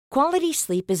Quality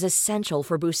sleep is essential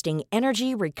for boosting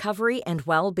energy, recovery, and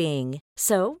well-being.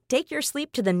 So, take your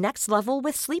sleep to the next level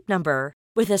with Sleep Number.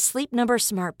 With a Sleep Number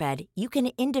smart bed, you can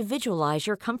individualize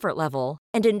your comfort level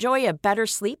and enjoy a better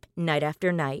sleep night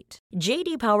after night.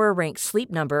 J.D. Power ranks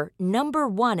Sleep Number number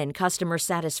one in customer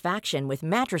satisfaction with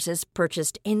mattresses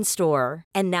purchased in-store.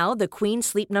 And now the Queen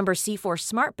Sleep Number C4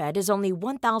 smart bed is only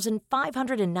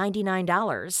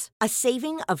 $1,599, a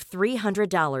saving of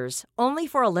 $300, only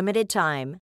for a limited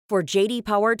time. For J.D.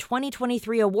 Power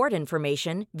 2023 award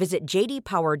information, visit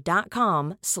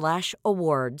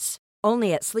jdpower.com/awards.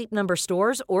 Only at Sleep Number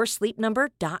stores or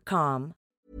sleepnumber.com.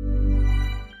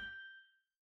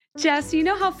 Jess, you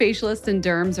know how facialists and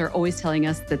derms are always telling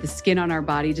us that the skin on our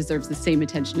body deserves the same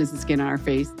attention as the skin on our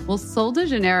face? Well, Sol de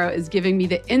Janeiro is giving me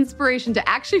the inspiration to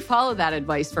actually follow that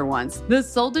advice for once. The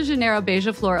Sol de Janeiro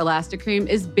Beija Flor Elastic Cream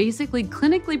is basically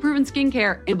clinically proven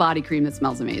skincare and body cream that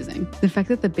smells amazing. The fact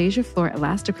that the Beija Flor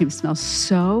Elastic Cream smells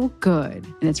so good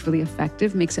and it's really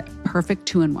effective makes it a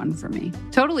perfect 2-in-1 for me.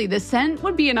 Totally. The scent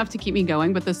would be enough to keep me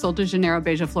going, but the Sol de Janeiro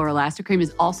Beija Flor Elastic Cream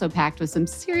is also packed with some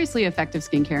seriously effective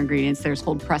skincare ingredients. There's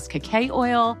cold-pressed cacao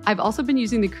oil. I've also been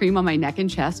using the cream on my neck and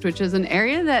chest, which is an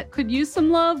area that could use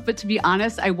some love, but to be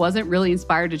honest, I wasn't really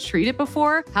inspired to treat it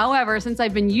before. However, since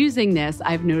I've been using this,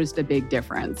 I've noticed a big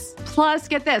difference. Plus,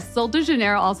 get this, Sol de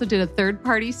Janeiro also did a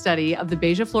third-party study of the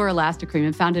Beija Flor Elastic Cream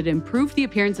and found it improved the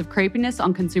appearance of crepiness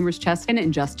on consumers' chest skin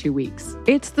in just 2 weeks.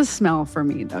 It's the smell for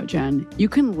me though, Jen. You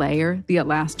can layer the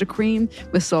Elastic Cream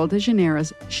with Sol de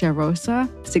Janeiro's Cheirosa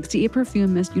 68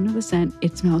 perfume mist. You know the scent.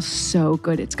 It smells so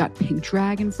good. It's got pink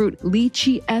dragon fruit,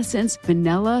 lychee essence,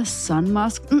 vanilla, sun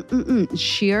musk,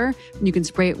 sheer. You can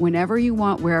spray it whenever you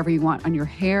want, wherever you want, on your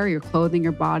hair, your clothing,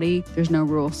 your body. There's no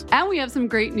rules. And we have some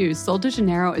great news. Sol de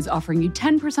Janeiro is offering you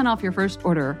 10% off your first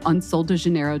order on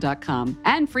soldejaneiro.com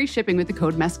and free shipping with the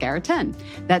code MASCARA10.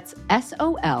 That's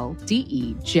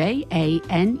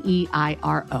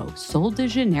SOLDEJANEIRO,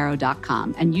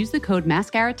 soldejaneiro.com, and use the code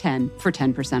MASCARA10 for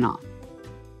 10% off.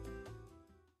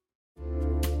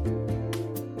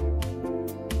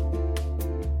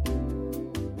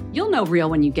 You'll know real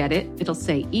when you get it. It'll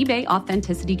say eBay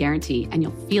Authenticity Guarantee, and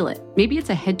you'll feel it. Maybe it's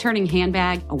a head-turning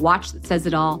handbag, a watch that says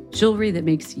it all, jewelry that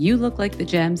makes you look like the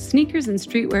gem, sneakers and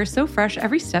streetwear so fresh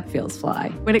every step feels fly.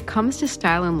 When it comes to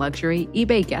style and luxury,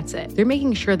 eBay gets it. They're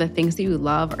making sure the things that you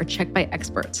love are checked by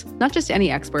experts. Not just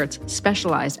any experts,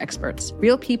 specialized experts.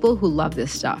 Real people who love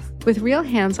this stuff. With real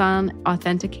hands-on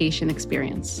authentication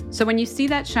experience. So when you see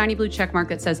that shiny blue checkmark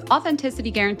that says Authenticity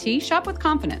Guarantee, shop with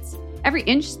confidence. Every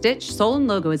inch, stitch, sole, and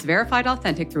logo is verified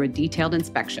authentic through a detailed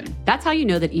inspection. That's how you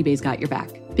know that eBay's got your back.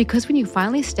 Because when you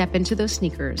finally step into those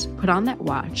sneakers, put on that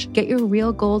watch, get your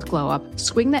real gold glow up,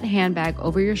 swing that handbag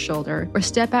over your shoulder, or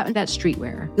step out in that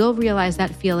streetwear, you'll realize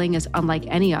that feeling is unlike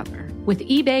any other. With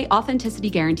eBay Authenticity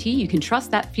Guarantee, you can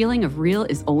trust that feeling of real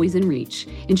is always in reach.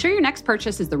 Ensure your next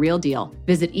purchase is the real deal.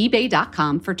 Visit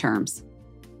ebay.com for terms.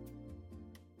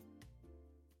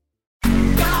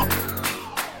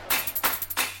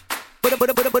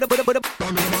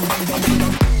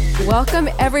 Welcome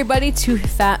everybody to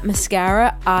Fat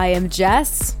Mascara. I am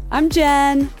Jess. I'm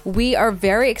Jen. We are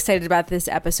very excited about this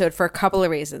episode for a couple of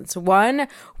reasons. One,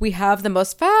 we have the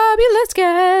most fabulous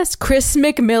guest, Chris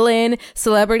McMillan,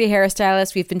 celebrity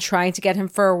hairstylist. We've been trying to get him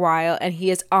for a while, and he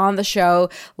is on the show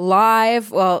live.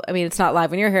 Well, I mean, it's not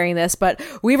live when you're hearing this, but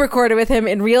we recorded with him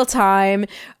in real time.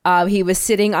 He was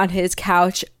sitting on his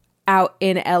couch out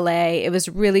in LA. It was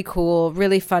really cool,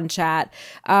 really fun chat.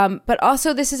 But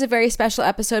also this is a very special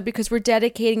episode because we're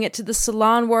dedicating it to the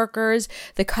salon workers,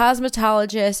 the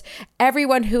cosmetologists,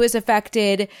 everyone who is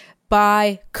affected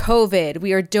by COVID.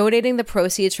 We are donating the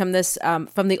proceeds from this,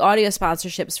 from the audio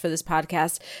sponsorships for this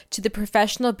podcast to the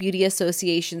Professional Beauty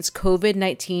Association's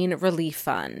COVID-19 Relief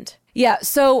Fund. Yeah,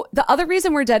 so the other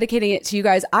reason we're dedicating it to you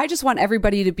guys, I just want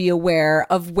everybody to be aware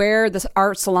of where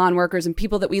our salon workers and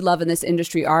people that we love in this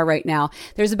industry are right now.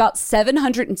 There's about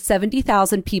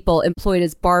 770,000 people employed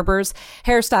as barbers,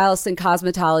 hairstylists, and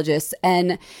cosmetologists.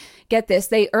 And get this,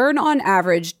 they earn on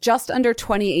average just under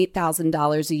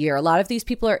 $28,000 a year. A lot of these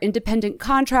people are independent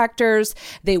contractors.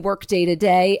 They work day to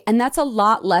day, and that's a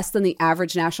lot less than the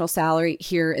average national salary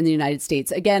here in the United States.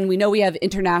 Again, we know we have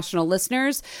international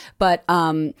listeners, but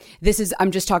I'm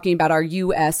just talking about our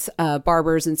U.S.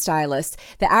 Barbers and stylists.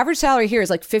 The average salary here is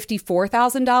like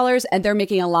 $54,000, and they're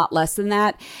making a lot less than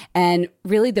that. And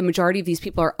really, the majority of these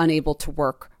people are unable to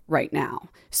work right now.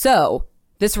 So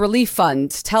this relief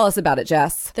fund. Tell us about it,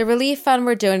 Jess. The relief fund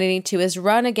we're donating to is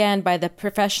run again by the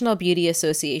Professional Beauty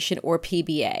Association, or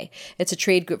PBA. It's a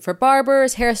trade group for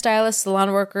barbers, hairstylists,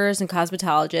 salon workers, and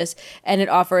cosmetologists, and it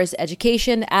offers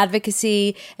education,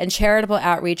 advocacy, and charitable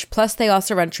outreach, plus they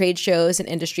also run trade shows and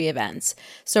industry events.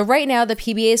 So right now, the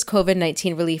PBA's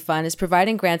COVID-19 Relief Fund is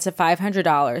providing grants of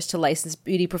 $500 to licensed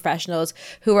beauty professionals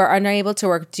who are unable to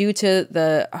work due to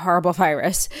the horrible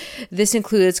virus. This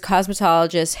includes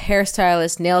cosmetologists,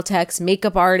 hairstylists, nail techs,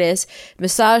 makeup artists,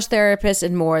 massage therapists,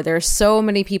 and more. There are so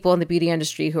many people in the beauty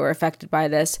industry who are affected by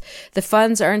this. The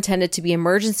funds are intended to be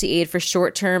emergency aid for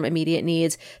short-term immediate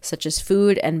needs, such as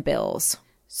food and bills.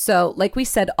 So, like we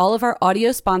said, all of our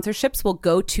audio sponsorships will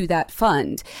go to that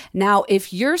fund. Now,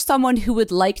 if you're someone who would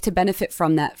like to benefit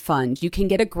from that fund, you can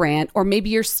get a grant, or maybe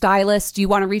your stylist, you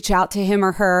want to reach out to him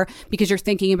or her because you're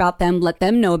thinking about them, let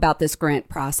them know about this grant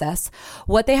process.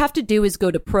 What they have to do is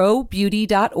go to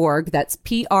probeauty.org, that's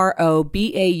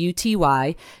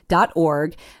PROBAUTY.org,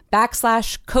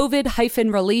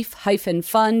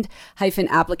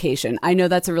 /COVID-relief-fund-application. I know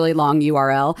that's a really long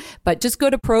URL, but just go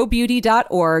to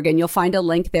probeauty.org and you'll find a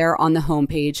link there on the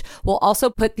homepage. We'll also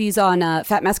put these on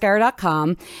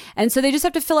fatmascara.com. And so they just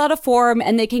have to fill out a form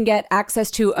and they can get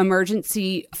access to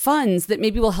emergency funds that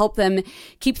maybe will help them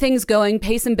keep things going,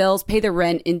 pay some bills, pay the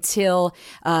rent until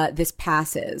this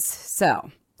passes.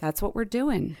 So that's what we're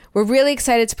doing. We're really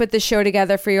excited to put this show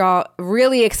together for you all.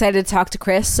 Really excited to talk to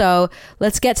Chris. So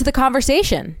let's get to the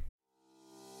conversation.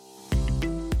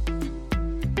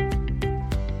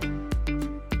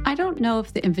 I don't know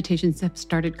if the invitations have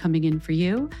started coming in for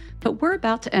you, but we're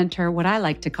about to enter what I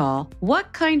like to call,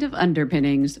 what kind of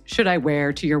underpinnings should I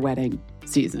wear to your wedding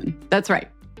season? That's right.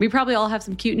 We probably all have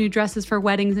some cute new dresses for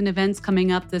weddings and events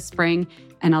coming up this spring.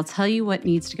 And I'll tell you what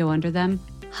needs to go under them.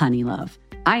 Honeylove.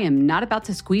 I am not about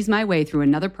to squeeze my way through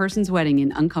another person's wedding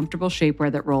in uncomfortable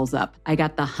shapewear that rolls up. I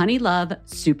got the Honeylove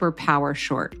Super Power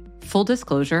Short. Full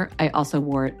disclosure, I also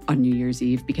wore it on New Year's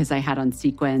Eve because I had on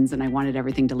sequins and I wanted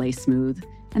everything to lay smooth.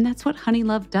 And that's what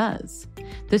Honeylove does.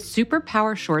 The Super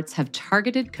Power Shorts have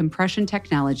targeted compression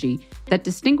technology that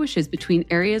distinguishes between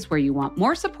areas where you want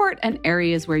more support and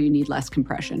areas where you need less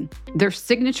compression. Their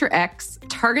Signature X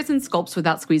targets and sculpts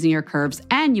without squeezing your curves,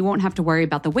 and you won't have to worry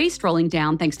about the waist rolling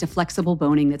down thanks to flexible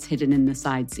boning that's hidden in the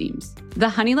side seams. The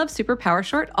Honeylove Super Power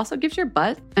Short also gives your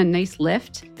butt a nice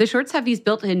lift. The shorts have these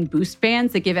built-in boost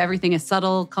bands that give everything a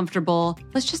subtle, comfortable,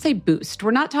 let's just say boost.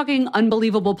 We're not talking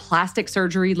unbelievable plastic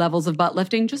surgery levels of butt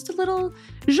lifting, just a little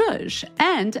zhuzh.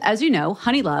 And as you know,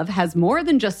 Honeylove has more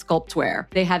than just sculpt wear.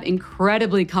 They have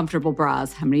incredibly comfortable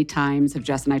bras. How many times have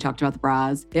Jess and I talked about the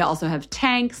bras? They also have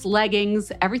tanks,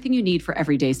 leggings, everything you need for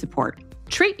everyday support.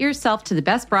 Treat yourself to the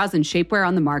best bras and shapewear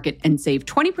on the market and save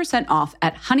 20% off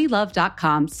at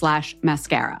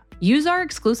honeylove.com/mascara. Use our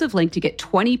exclusive link to get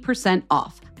 20%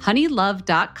 off.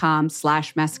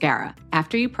 honeylove.com/mascara.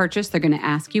 After you purchase, they're going to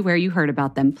ask you where you heard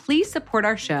about them. Please support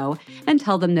our show and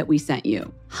tell them that we sent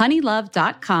you.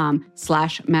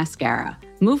 honeylove.com/mascara.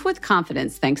 Move with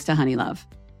confidence thanks to Honeylove.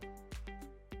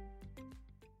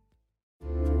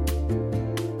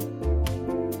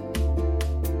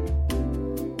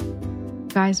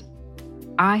 Guys,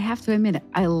 I have to admit it.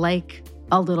 I like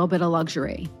a little bit of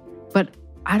luxury, but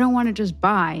I don't want to just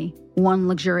buy one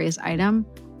luxurious item.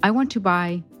 I want to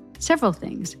buy several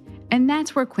things. And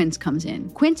that's where Quince comes in.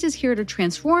 Quince is here to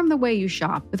transform the way you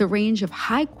shop with a range of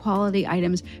high-quality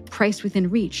items priced within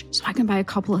reach, so I can buy a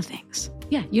couple of things.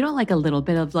 Yeah, you don't like a little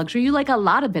bit of luxury. You like a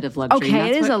lot of bit of luxury. Okay,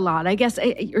 it is a lot. I guess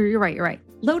you're right.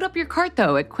 Load up your cart,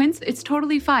 though. At Quince, it's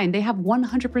totally fine. They have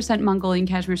 100% Mongolian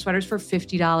cashmere sweaters for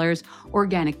 $50,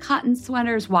 organic cotton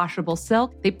sweaters, washable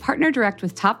silk. They partner direct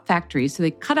with top factories, so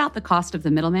they cut out the cost of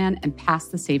the middleman and pass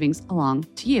the savings along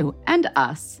to you and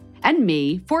us. And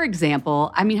me, for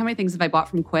example, how many things have I bought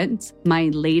from Quince? My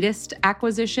latest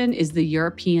acquisition is the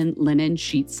European linen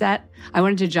sheet set. I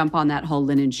wanted to jump on that whole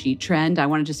linen sheet trend. I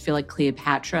want to just feel like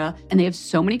Cleopatra. And they have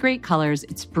so many great colors.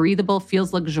 It's breathable,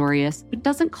 feels luxurious, but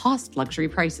doesn't cost luxury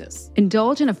prices.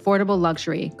 Indulge in affordable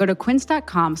luxury. Go to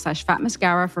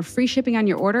quince.com/fatmascara for free shipping on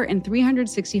your order and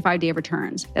 365-day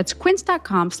returns. That's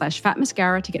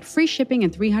quince.com/fatmascara to get free shipping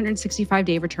and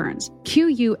 365-day returns.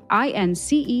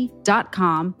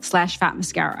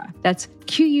 QUINCE.com/fatmascara. That's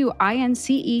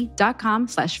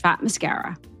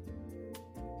QUINCE.com/fatmascara.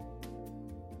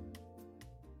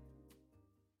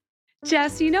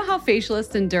 Jess, you know how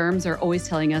facialists and derms are always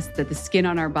telling us that the skin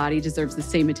on our body deserves the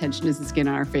same attention as the skin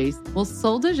on our face? Well,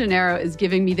 Sol de Janeiro is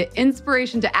giving me the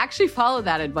inspiration to actually follow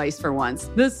that advice for once.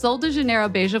 The Sol de Janeiro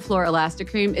Beija Flor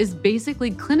Elastic Cream is basically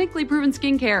clinically proven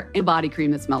skincare and body cream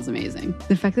that smells amazing.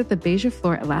 The fact that the Beija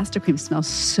Flor Elastic Cream smells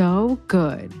so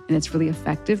good and it's really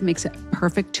effective makes it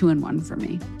perfect 2-in-1 for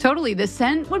me. Totally, the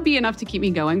scent would be enough to keep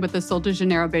me going, but the Sol de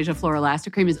Janeiro Beija Flor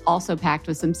Elastic Cream is also packed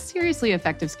with some seriously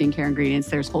effective skincare ingredients.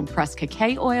 There's cold-pressed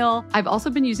cacao oil. I've also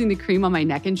been using the cream on my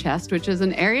neck and chest, which is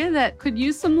an area that could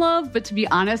use some love, but to be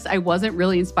honest, I wasn't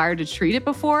really inspired to treat it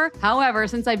before. However,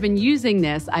 since I've been using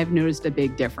this, I've noticed a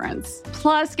big difference.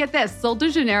 Plus, get this, Sol de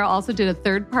Janeiro also did a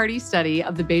third-party study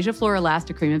of the Beija Flor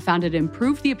Elastic Cream and found it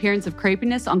improved the appearance of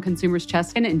crepiness on consumers' chest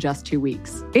skin in just 2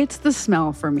 weeks. It's the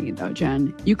smell for me, though,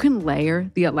 Jen. You can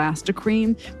layer the Elastic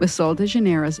Cream with Sol de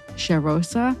Janeiro's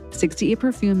Cheirosa 68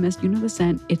 perfume mist. You know the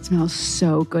scent. It smells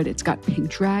so good. It's got pink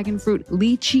dragon fruit,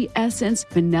 lychee essence,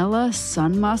 vanilla,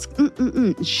 sun musk,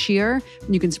 sheer.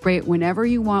 You can spray it whenever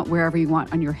you want, wherever you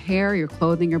want, on your hair, your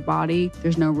clothing, your body.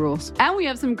 There's no rules. And we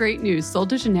have some great news. Sol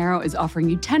de Janeiro is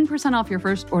offering you 10% off your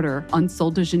first order on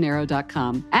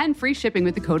soldejaneiro.com and free shipping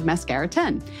with the code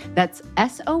MASCARA10. That's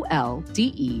SOLDEJANEIRO,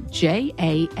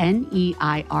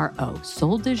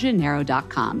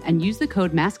 soldejaneiro.com, and use the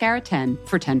code MASCARA10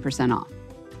 for 10% off.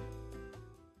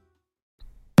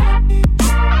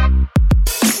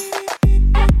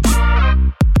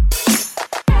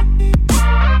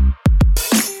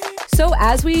 So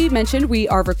as we mentioned, we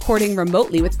are recording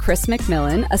remotely with Chris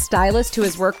McMillan, a stylist who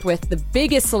has worked with the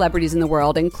biggest celebrities in the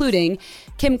world, including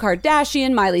Kim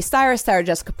Kardashian, Miley Cyrus, Sarah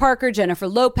Jessica Parker, Jennifer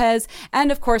Lopez,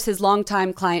 and of course his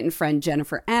longtime client and friend,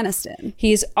 Jennifer Aniston.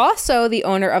 He's also the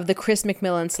owner of the Chris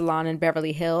McMillan Salon in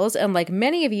Beverly Hills. And like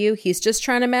many of you, he's just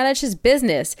trying to manage his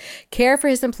business, care for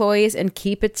his employees, and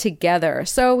keep it together.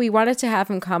 So we wanted to have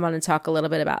him come on and talk a little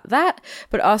bit about that,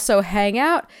 but also hang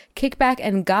out, kick back,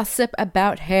 and gossip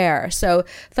about hair. So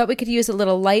thought we could use a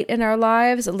little light in our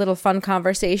lives, a little fun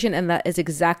conversation, and that is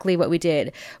exactly what we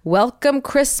did. Welcome,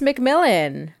 Chris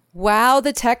McMillan. Wow,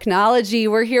 the technology.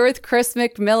 We're here with Chris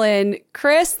McMillan.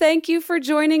 Chris, thank you for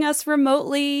joining us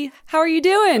remotely. How are you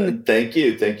doing? Thank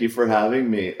you. Thank you for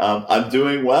having me. I'm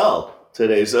doing well.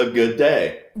 Today's a good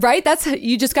day. Right?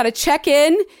 You just got to check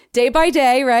in day by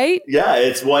day, right? Yeah,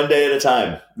 it's one day at a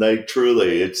time. Like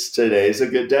truly, today's a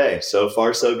good day. So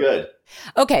far, so good.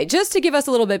 Okay, just to give us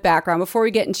a little bit background before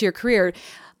we get into your career,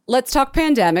 let's talk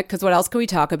pandemic, because what else can we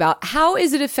talk about? How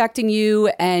is it affecting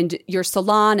you and your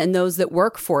salon and those that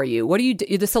work for you? What do you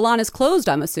do? The salon is closed,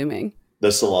 I'm assuming.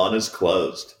 The salon is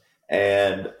closed.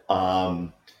 And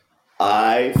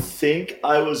I think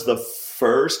I was the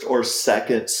first or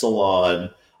second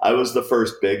salon. I was the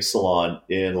first big salon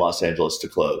in Los Angeles to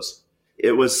close.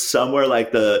 It was somewhere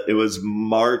it was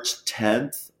March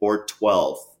 10th or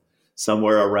 12th.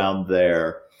 Somewhere around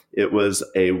there. It was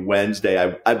a Wednesday.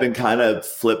 I've been kind of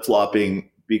flip-flopping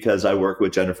because I work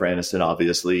with Jennifer Aniston,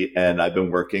 obviously, and I've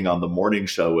been working on the morning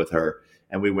show with her.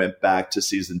 And we went back to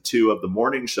season 2 of the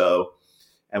morning show,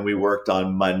 and we worked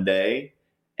on Monday,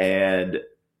 and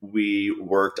we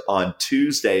worked on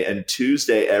Tuesday. And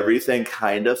Tuesday, everything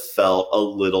kind of felt a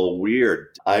little weird.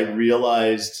 I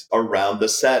realized around the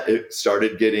set, it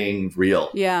started getting real.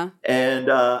 Yeah.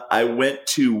 And I went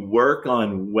to work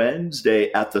on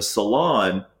Wednesday at the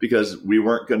salon because we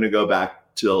weren't going to go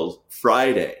back till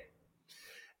Friday.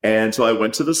 And so I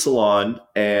went to the salon,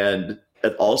 and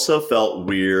it also felt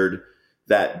weird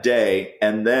that day.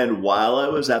 And then while I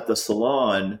was at the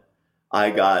salon, I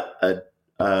got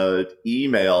an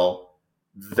email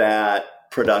that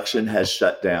production has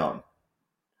shut down.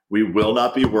 We will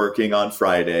not be working on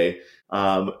Friday,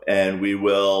 and we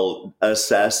will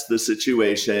assess the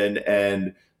situation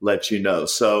and let you know.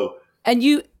 So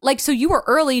you were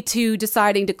early to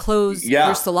deciding to close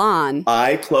your salon.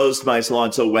 I closed my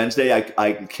salon. So Wednesday,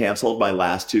 I canceled my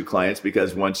last 2 clients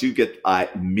because once you get,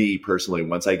 me personally,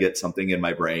 once I get something in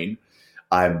my brain,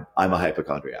 I'm a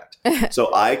hypochondriac. So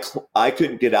I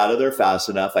couldn't get out of there fast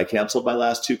enough. I canceled my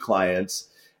last 2 clients.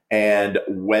 And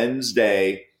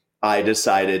Wednesday, I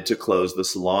decided to close the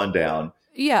salon down.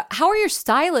 Yeah. How are your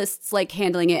stylists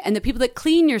handling it, and the people that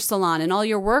clean your salon and all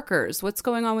your workers? What's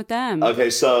going on with them? Okay.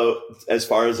 So as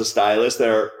far as the stylists,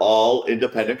 they're all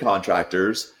independent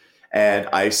contractors, and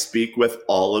I speak with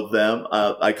all of them.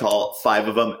 I call 5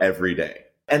 of them every day.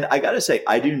 And I got to say,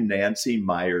 I do Nancy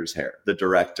Meyer's hair, the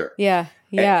director. Yeah.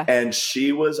 Yeah. And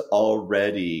she was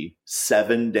already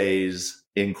 7 days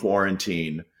in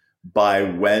quarantine by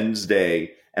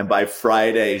Wednesday. And by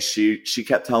Friday, she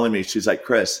kept telling me, she's like,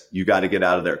 Chris, you got to get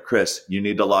out of there. Chris, you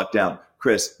need to lock down.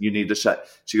 Chris, you need to shut.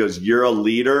 She goes, you're a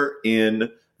leader in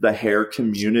the hair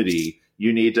community,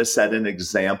 you need to set an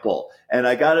example. And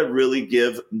I got to really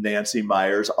give Nancy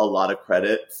Meyers a lot of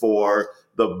credit for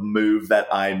the move that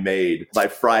I made by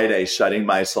Friday, shutting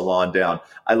my salon down.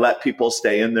 I let people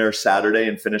stay in there Saturday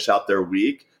and finish out their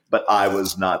week, but I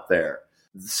was not there.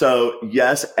 So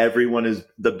yes, everyone is,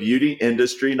 the beauty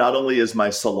industry, not only is my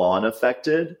salon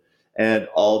affected, and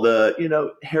all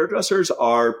the, hairdressers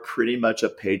are pretty much a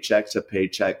paycheck to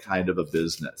paycheck kind of a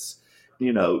business.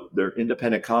 They're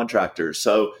independent contractors,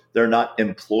 so they're not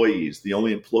employees. The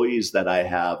only employees that I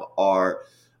have are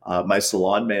my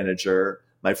salon manager,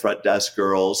 my front desk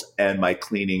girls, and my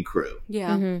cleaning crew.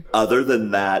 Yeah. Mm-hmm. Other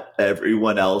than that,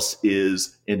 everyone else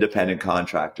is independent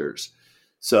contractors.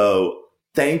 So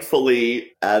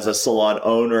thankfully, as a salon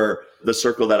owner, the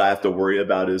circle that I have to worry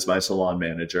about is my salon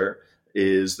manager,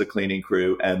 is the cleaning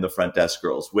crew, and the front desk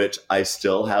girls, which I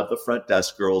still have the front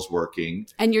desk girls working.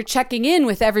 And you're checking in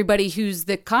with everybody who's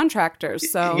the contractors.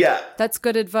 So yeah, that's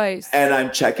good advice. And I'm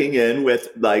checking in with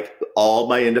like all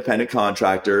my independent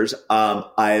contractors.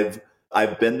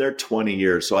 I've been there 20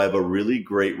 years, so I have a really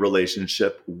great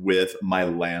relationship with my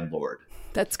landlord.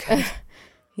 That's good.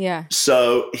 Yeah.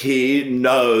 So he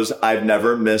knows I've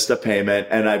never missed a payment,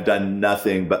 and I've done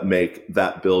nothing but make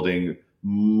that building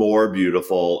more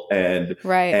beautiful. And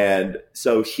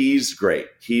so he's great.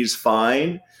 He's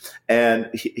fine. And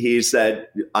he said,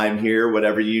 I'm here,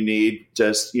 whatever you need.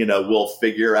 Just, we'll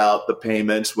figure out the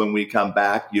payments when we come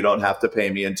back. You don't have to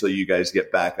pay me until you guys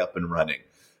get back up and running.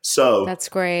 So that's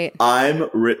great.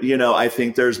 I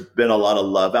think there's been a lot of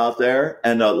love out there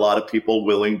and a lot of people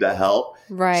willing to help.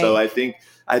 Right. So I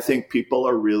think people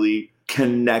are really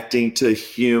connecting to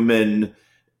human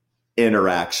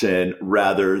interaction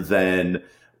rather than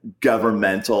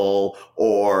governmental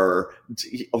or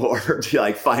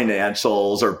like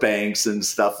financials or banks and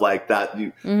stuff like that.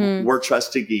 We're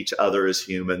trusting each other as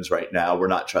humans right now.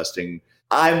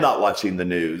 I'm not watching the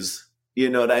news. You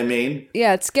know what I mean?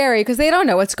 Yeah, it's scary because they don't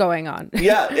know what's going on.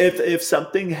 Yeah, if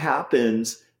something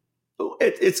happens,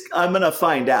 I'm going to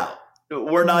find out.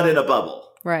 We're not in a bubble.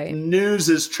 Right. News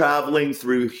is traveling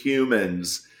through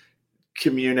humans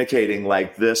communicating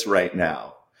like this right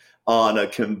now on a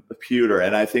computer.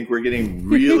 And I think we're getting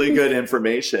really good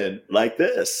information like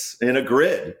this in a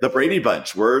grid. The Brady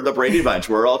Bunch. We're the Brady Bunch.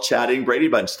 We're all chatting Brady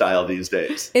Bunch style these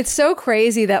days. It's so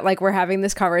crazy that like we're having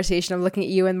this conversation. I'm looking at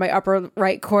you in my upper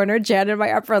right corner, Jen in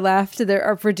my upper left. There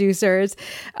are producers.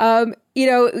 I'm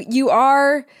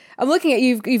looking at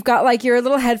you. You've got like your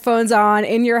little headphones on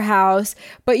in your house,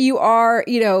 but you are,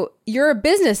 you're a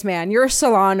businessman. You're a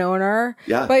salon owner.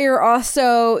 Yeah. But you're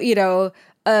also,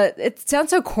 it sounds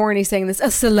so corny saying this,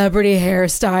 a celebrity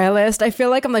hairstylist. I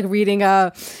feel like I'm like reading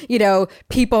a,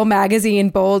 People magazine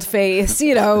boldface,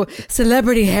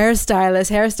 celebrity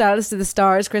hairstylist to the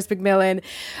stars, Chris McMillan.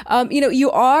 You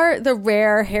are the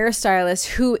rare hairstylist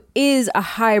who is a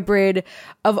hybrid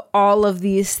of all of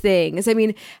these things. I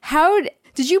mean,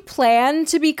 did you plan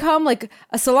to become like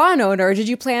a salon owner? Or did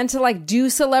you plan to like do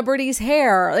celebrities'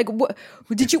 hair? Like, what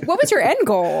was your end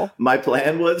goal? My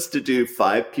plan was to do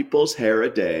 5 people's hair a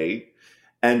day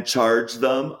and charge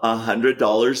them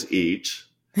 $100 each.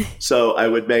 So I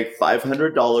would make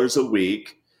 $500 a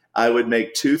week. I would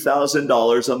make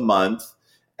 $2,000 a month.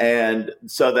 And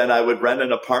so then I would rent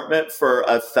an apartment for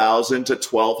 $1,000 to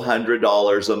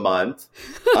 $1,200 a month.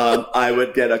 I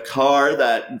would get a car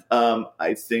that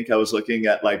I think I was looking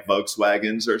at like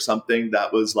Volkswagens or something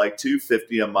that was like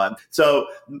 $250 a month. So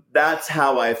that's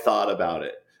how I thought about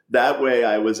it. That way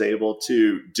I was able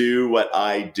to do what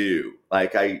I do.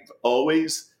 Like I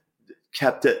always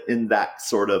kept it in that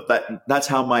sort of, that's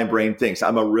how my brain thinks.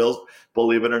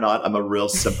 Believe it or not, I'm a real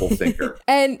simple thinker.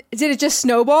 And did it just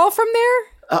snowball from there?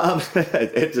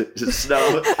 It just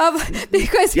snow.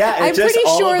 Because I'm pretty sure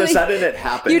all of a sudden it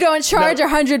happened. You don't charge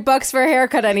 $100 for a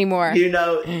haircut anymore.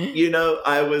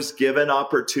 I was given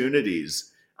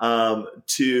opportunities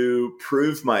to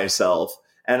prove myself,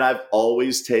 and I've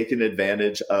always taken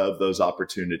advantage of those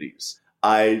opportunities.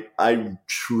 I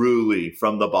truly,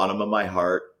 from the bottom of my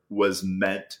heart, was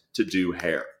meant to do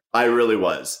hair. I really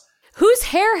was. Whose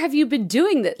hair have you been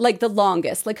doing that like the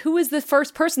longest? Like who was the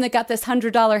first person that got this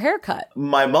 $100 haircut?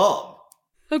 My mom.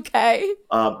 Okay.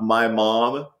 My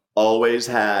mom always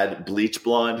had bleach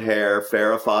blonde hair,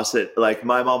 Farrah Fawcett. Like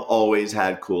my mom always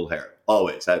had cool hair.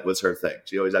 Always. That was her thing.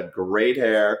 She always had great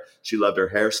hair. She loved her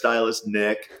hairstylist,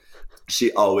 Nick.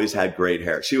 She always had great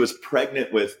hair. She was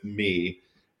pregnant with me.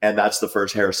 And that's the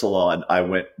first hair salon I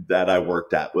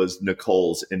worked at was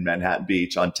Nicole's in Manhattan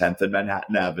Beach on 10th and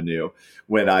Manhattan Avenue.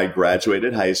 When I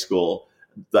graduated high school,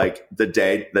 like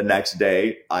the next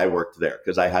day I worked there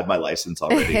because I had my license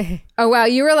already. Oh, wow.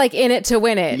 You were like in it to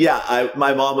win it. Yeah.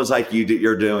 My mom was like,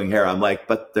 you're doing hair. I'm like,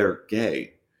 but they're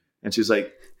gay. And she's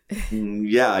like,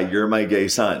 yeah, you're my gay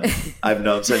son. I've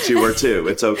known since you were 2.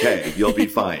 It's okay. You'll be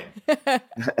fine. And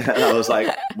I was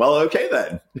like, well, okay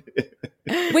then.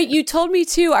 Wait, you told me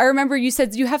too. I remember you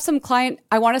said you have some client.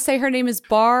 I want to say her name is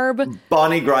Barb.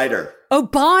 Bonnie Grider. Oh,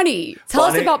 Bonnie. Tell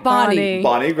us about Bonnie.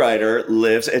 Bonnie Grider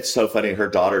lives. It's so funny. Her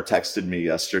daughter texted me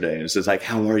yesterday and says like,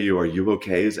 how are you? Are you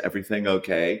okay? Is everything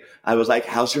okay? I was like,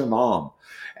 how's your mom?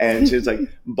 And she's like,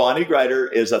 Bonnie Grider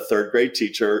is a 3rd grade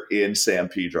teacher in San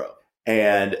Pedro.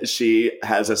 And she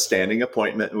has a standing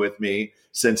appointment with me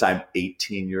since I'm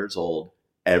 18 years old.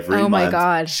 Every month, my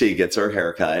God. She gets her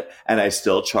haircut, and I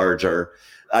still charge her.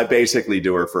 I basically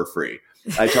do her for free.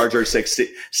 I charge her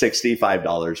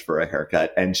 $65 for a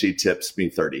haircut, and she tips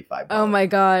me $35. Oh my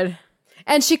God.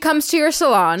 And she comes to your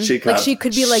salon. She comes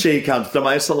to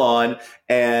my salon,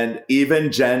 and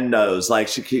even Jen knows, like,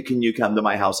 can you come to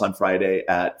my house on Friday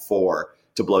at 4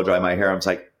 to blow dry my hair? I was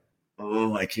like,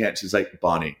 oh, I can't. She's like,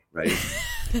 Bonnie, right?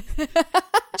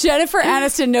 Jennifer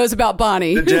Aniston knows about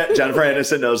Bonnie. Jennifer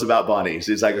Aniston knows about Bonnie.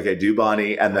 She's like, okay, do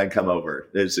Bonnie and then come over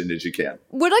as soon as you can.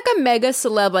 Would like a mega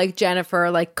celeb like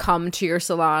Jennifer like come to your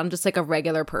salon, just like a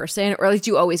regular person, or like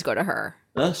do you always go to her?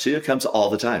 She comes all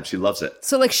the time. She loves it.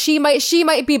 So like she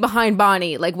might be behind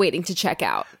Bonnie, like waiting to check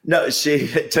out. No,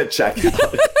 to check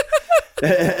out.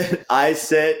 I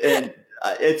sit and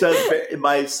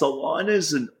my salon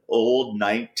is an old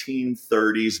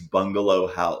 1930s bungalow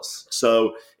house.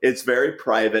 So it's very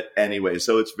private anyway.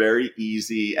 So it's very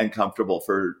easy and comfortable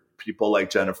for people like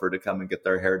Jennifer to come and get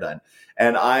their hair done.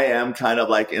 And I am kind of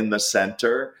like in the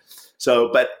center.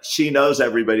 So, but she knows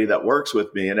everybody that works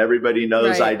with me and everybody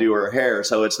knows Right. I do her hair.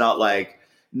 So it's not like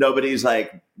nobody's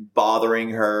like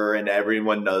bothering her and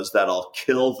everyone knows that I'll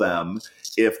kill them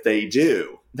if they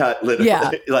do. Not literally.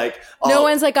 Yeah. Like No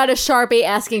one's like got a Sharpie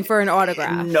asking for an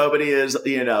autograph. Nobody is,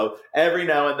 every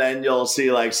now and then you'll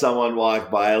see like someone walk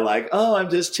by like, oh, I'm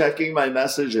just checking my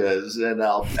messages and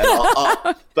I'll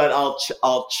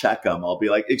check them. I'll be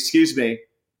like, excuse me.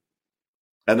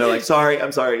 And they're like, sorry. I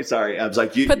was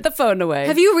like, you Put the phone away.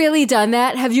 Have you really done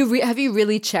that? Have you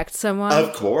really checked someone?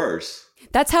 Of course.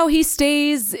 That's how he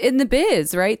stays in the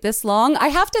biz, right? This long. I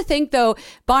have to think, though,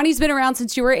 Bonnie's been around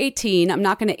since you were 18. I'm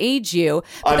not going to age you.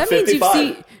 But I'm that 55. means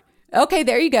you've seen. Okay,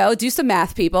 there you go. Do some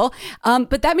math, people.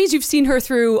 But that means you've seen her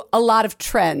through a lot of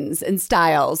trends and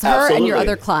styles, her Absolutely. and your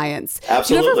other clients.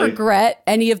 Absolutely. Do you ever regret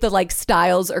any of the like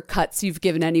styles or cuts you've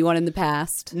given anyone in the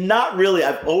past? Not really.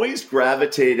 I've always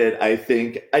gravitated, I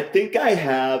think I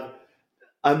have.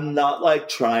 I'm not like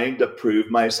trying to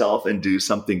prove myself and do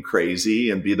something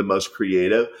crazy and be the most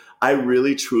creative. I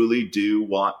really, truly do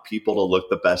want people to look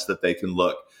the best that they can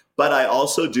look. But I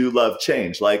also do love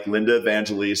change. Like Linda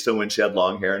Evangelista, when she had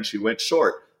long hair and she went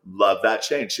short, love that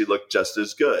change. She looked just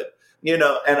as good, and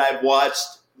I've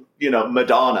watched,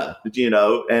 Madonna,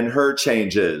 and her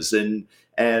changes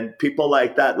and people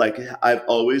like that. Like I've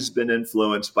always been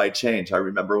influenced by change. I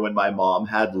remember when my mom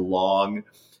had long,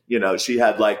 she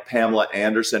had like Pamela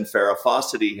Anderson, Farrah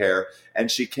Fawcett hair, and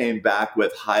she came back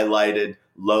with highlighted,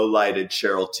 low-lighted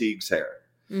Cheryl Tiegs hair.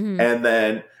 Mm-hmm.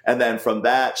 And then from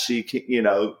that, she,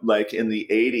 like in the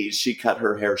 80s, she cut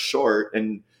her hair short,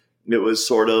 and it was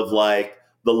sort of like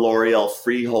the L'Oreal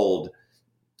Freehold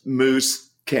mousse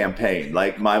campaign.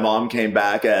 Like my mom came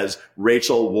back as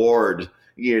Rachel Ward,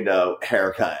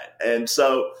 haircut. And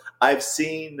so I've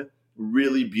seen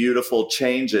really beautiful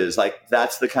changes. Like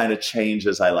that's the kind of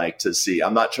changes I like to see.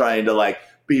 I'm not trying to like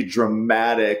be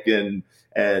dramatic and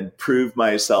prove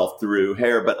myself through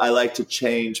hair, but I like to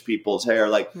change people's hair.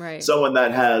 Like someone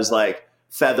that has like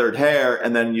feathered hair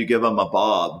and then you give them a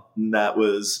bob. And that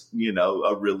was,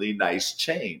 a really nice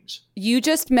change. You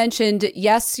just mentioned,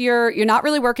 yes, you're not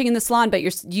really working in the salon, but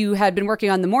you had been working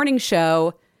on the morning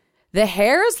show. The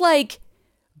hair is like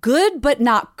good, but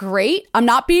not great. I'm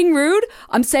not being rude.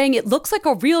 I'm saying it looks like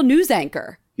a real news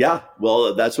anchor. Yeah.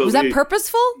 Well, that's what was that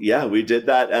purposeful? Yeah, we did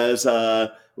that as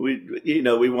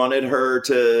we wanted her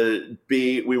to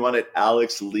be, we wanted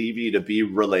Alex Levy to be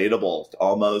relatable,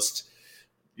 almost,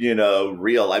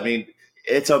 real. I mean,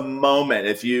 it's a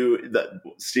moment.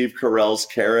 Steve Carell's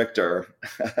character,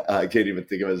 I can't even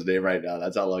think of his name right now.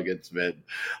 That's how long it's been.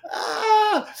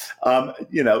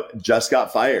 Just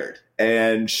got fired.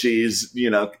 And she's,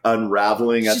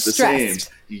 unraveling at the seams.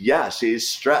 Yeah, she's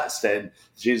stressed and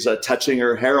she's touching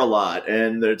her hair a lot.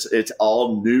 And it's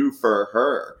all new for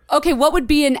her. Okay, what would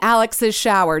be in Alex's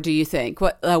shower, do you think?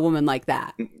 What a woman like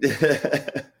that?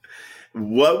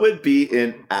 What would be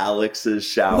in Alex's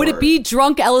shower? Would it be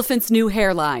Drunk Elephant's new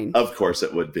hairline? Of course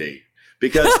it would be.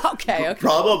 Because okay.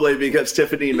 Probably because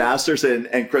Tiffany Masterson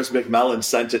and Chris McMillan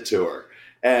sent it to her.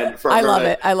 And for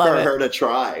her to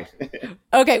try.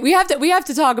 Okay, we have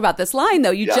to talk about this line though.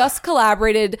 You just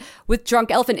collaborated with Drunk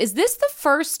Elephant. Is this the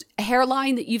first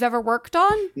hairline that you've ever worked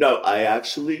on? No, I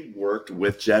actually worked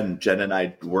with Jen. Jen and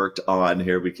I worked on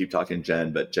here. We keep talking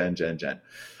Jen, but Jen.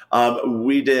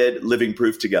 We did Living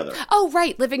Proof together. Oh,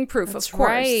 right. Living Proof, That's of course.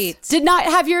 Right. Did not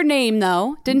have your name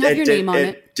though. Didn't have your name on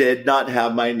it. It did not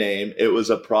have my name. It was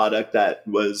a product that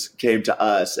came to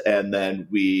us, and then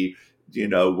we,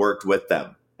 worked with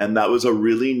them. And that was a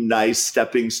really nice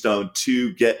stepping stone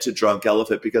to get to Drunk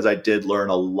Elephant, because I did learn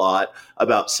a lot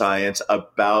about science,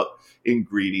 about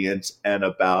ingredients, and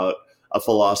about a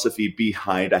philosophy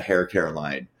behind a hair care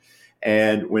line.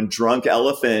 And when Drunk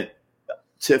Elephant,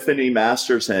 Tiffany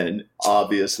Masterson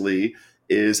obviously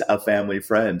is a family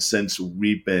friend since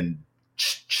we've been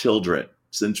children,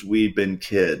 since we've been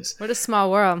kids. What a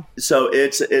small world. So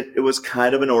it was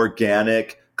kind of an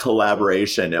organic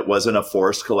collaboration. It wasn't a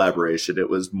forced collaboration. It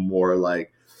was more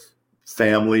like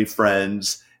family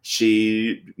friends.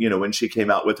 She, when she came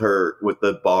out with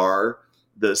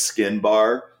the skin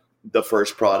bar, the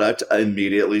first product,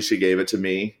 immediately she gave it to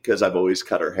me because I've always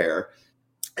cut her hair.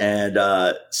 And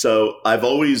so I've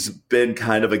always been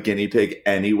kind of a guinea pig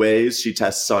anyways. She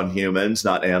tests on humans,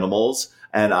 not animals.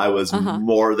 And I was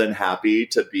more than happy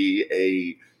to be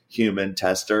a human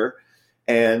tester.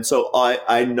 And so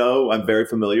I know I'm very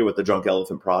familiar with the Drunk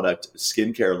Elephant product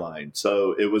skincare line.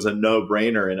 So it was a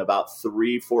no-brainer. And about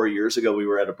 3-4 years ago, we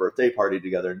were at a birthday party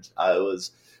together. And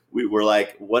we were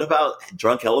like, what about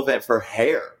Drunk Elephant for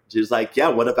hair? She was like, yeah,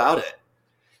 what about it?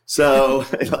 So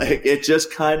it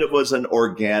just kind of was an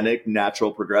organic,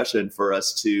 natural progression for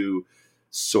us to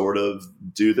sort of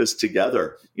do this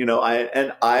together.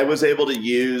 I was able to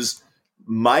use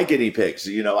my guinea pigs.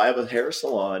 I have a hair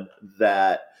salon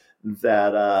that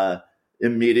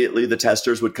immediately the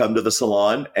testers would come to the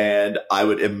salon and I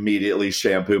would immediately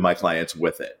shampoo my clients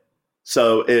with it.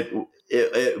 So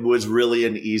it was really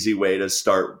an easy way to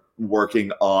start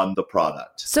working on the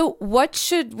product. So what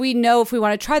should we know if we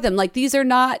want to try them? Like, these are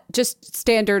not just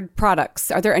standard products.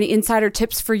 Are there any insider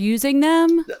tips for using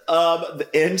them? The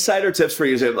insider tips for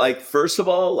using, like, first of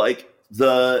all, like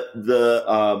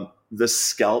the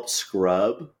scalp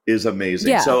scrub is amazing.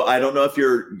 Yeah. So I don't know if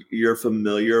you're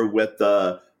familiar with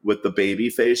the baby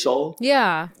facial.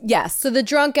 Yeah. Yes. So the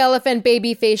Drunk Elephant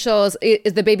baby facial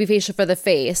is the baby facial for the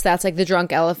face. That's like the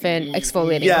Drunk Elephant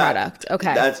exfoliating product.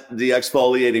 Okay. That's the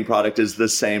exfoliating product is the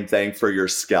same thing for your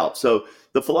scalp. So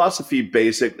the philosophy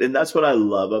and that's what I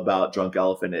love about Drunk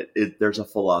Elephant. There's a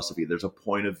philosophy, there's a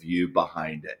point of view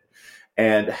behind it.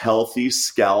 And healthy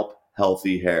scalp,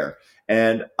 healthy hair.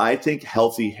 And I think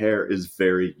healthy hair is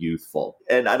very youthful.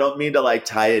 And I don't mean to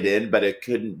tie it in, but it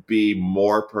couldn't be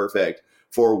more perfect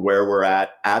for where we're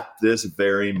at this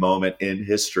very moment in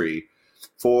history,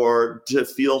 to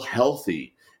feel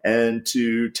healthy and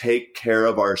to take care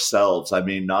of ourselves. I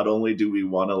mean, not only do we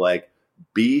want to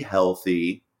be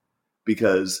healthy,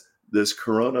 because this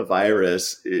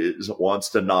coronavirus wants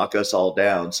to knock us all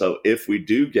down. So if we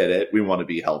do get it, we want to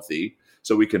be healthy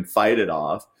so we can fight it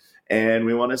off. And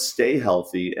we want to stay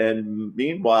healthy. And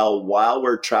meanwhile, while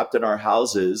we're trapped in our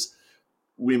houses,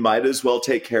 we might as well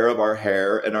take care of our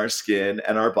hair and our skin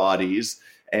and our bodies.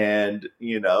 And,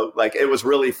 it was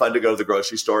really fun to go to the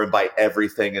grocery store and buy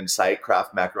everything in sight,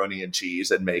 Kraft macaroni and cheese,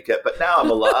 and make it. But now I'm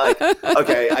like,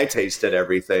 okay, I tasted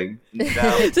everything.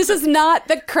 Now, this is not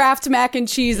the Kraft mac and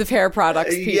cheese of hair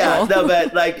products, people. Yeah, no,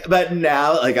 but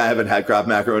now, I haven't had Kraft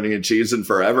macaroni and cheese in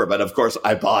forever. But of course,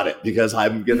 I bought it because we're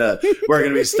gonna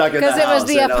be stuck in the house. Because it was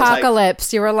the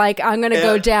apocalypse. You were like, I'm gonna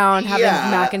go down having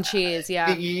mac and cheese.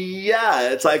 Yeah.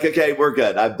 Yeah, it's like, okay, we're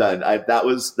good. I'm done. That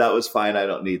was fine. I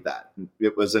don't need that.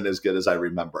 It wasn't as good as I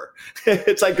remember.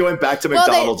 It's like going back to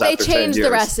McDonald's after 10 years. They changed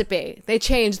the recipe. They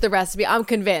changed the recipe. I'm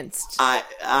convinced.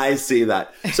 I see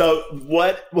that. So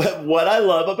what I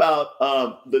love about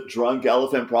the Drunk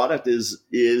Elephant product is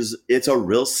it's a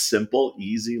real simple,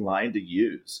 easy line to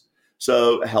use.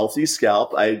 So healthy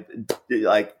scalp,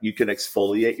 you can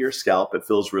exfoliate your scalp. It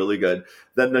feels really good.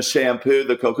 Then the shampoo,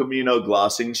 the Cocomino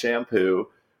Glossing Shampoo,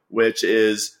 which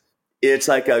it's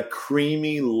like a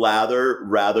creamy lather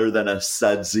rather than a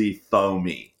sudsy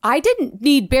foamy. I didn't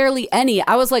need barely any.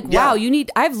 I was like, wow,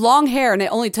 I have long hair, and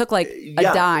it only took a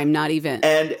dime, not even.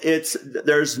 And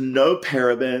there's no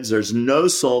parabens, there's no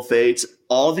sulfates.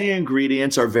 All the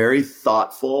ingredients are very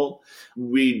thoughtful.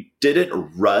 We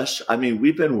didn't rush. I mean,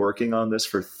 we've been working on this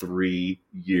for 3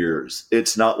 years.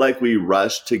 It's not like we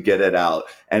rushed to get it out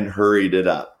and hurried it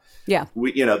up. Yeah.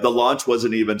 The launch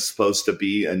wasn't even supposed to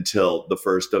be until the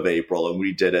 1st of April, and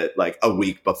we did it like a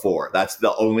week before. That's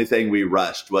the only thing we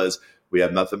rushed was we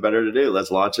have nothing better to do.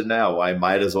 Let's launch it now. I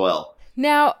might as well.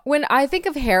 Now, when I think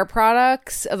of hair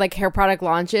products, like hair product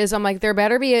launches, I'm like, there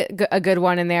better be a good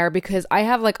one in there, because I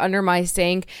have like under my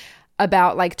sink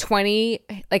about like 20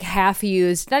 like half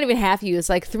used, not even half used,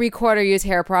 like 3/4 used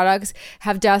hair products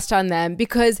have dust on them.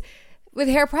 Because with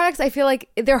hair products, I feel like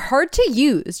they're hard to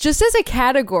use. Just as a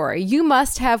category, you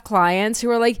must have clients who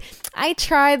are like, I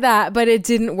tried that, but it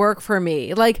didn't work for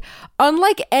me. Like,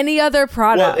 unlike any other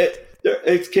product. Well,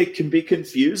 it can be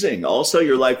confusing. Also,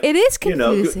 you're like, it is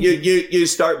confusing. You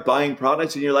start buying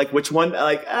products and you're like, which one do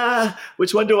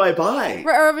I buy?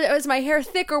 Or is my hair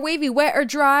thick or wavy, wet or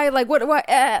dry? Like what?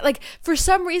 Like for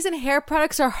some reason, hair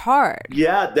products are hard.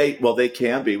 Yeah, they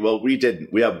can be. Well, we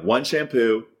didn't. We have one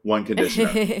shampoo, one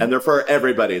conditioner, and they're for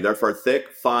everybody. They're for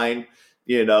thick, fine,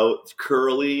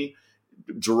 curly,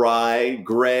 dry,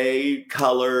 gray,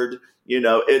 colored.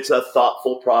 It's a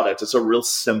thoughtful product. It's a real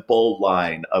simple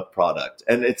line of product,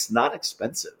 and it's not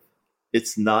expensive.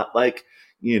 It's not like,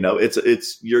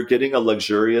 you're getting a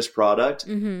luxurious product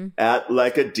at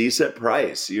like a decent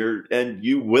price. And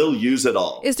you will use it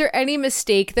all. Is there any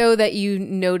mistake though that you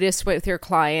notice with your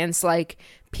clients, like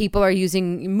people are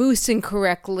using mousse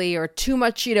incorrectly or too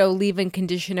much, leave-in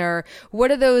conditioner?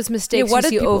 What are those mistakes you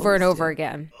see over and over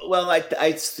again? Well,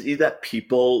 I see that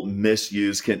people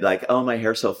misuse, like, oh, my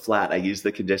hair's so flat. I used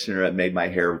the conditioner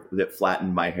that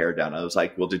flattened my hair down. I was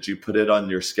like, well, did you put it on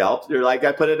your scalp? They're like,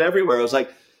 I put it everywhere. I was like,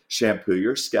 shampoo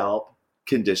your scalp,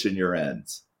 condition your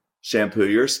ends. Shampoo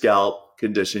your scalp,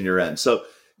 condition your ends. So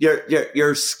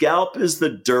your scalp is the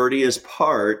dirtiest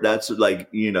part. That's like,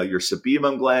 your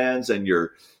sebum glands and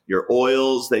your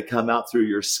oils, they come out through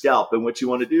your scalp. And what you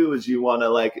want to do is you want to,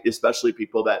 like, especially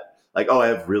people that like, oh, I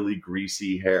have really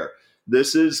greasy hair.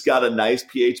 This has got a nice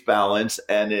pH balance,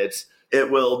 and it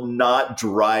will not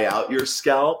dry out your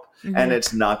scalp, and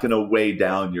it's not going to weigh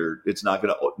down it's not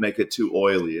going to make it too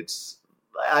oily.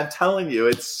 I'm telling you,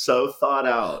 it's so thought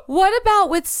out. What about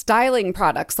with styling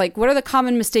products? Like, what are the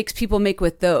common mistakes people make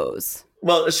with those?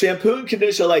 Well, shampoo and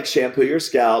conditioner, like shampoo your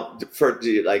scalp for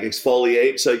like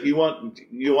exfoliate. So you want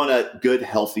a good,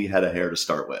 healthy head of hair to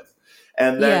start with.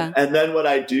 And then what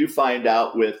I do find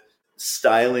out with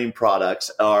styling products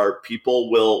are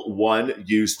people will, one,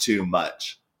 use too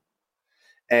much.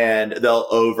 And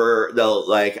they'll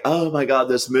like, oh my God,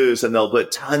 this mousse, and they'll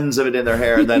put tons of it in their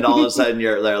hair. And then all of a sudden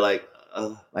they're like,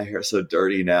 oh, my hair's so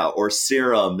dirty now. Or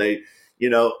serum. They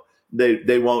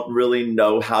won't really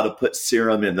know how to put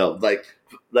serum in. They'll like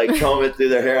comb it through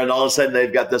their hair, and all of a sudden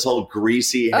they've got this whole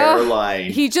greasy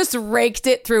hairline. He just raked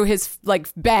it through his like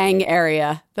bang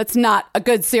area. That's not a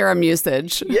good serum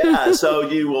usage. Yeah. So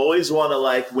you always want to,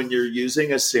 like, when you're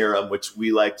using a serum, which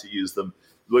we like to use them.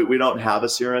 We don't have a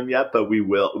serum yet, but we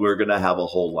will. We're going to have a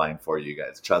whole line for you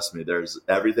guys. Trust me,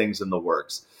 everything's in the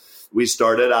works. We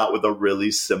started out with a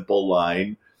really simple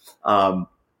line. Put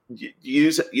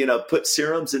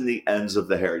serums in the ends of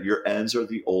the hair. Your ends are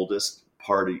the oldest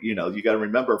part of, you got to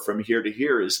remember, from here to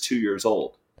here is 2 years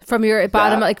old. From your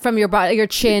bottom, from your body, your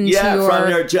chin to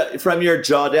your... from your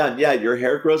jaw down. Yeah, your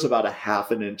hair grows about a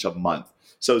half an inch a month.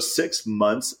 So 6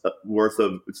 months worth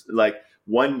of, like,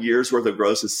 1 year's worth of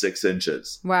growth is 6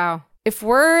 inches. Wow. If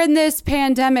we're in this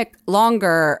pandemic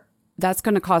longer, that's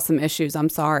going to cause some issues. I'm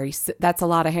sorry. That's a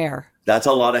lot of hair. That's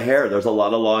a lot of hair. There's a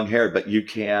lot of long hair, but you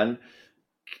can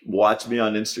watch me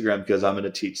on Instagram, because I'm going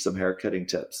to teach some hair cutting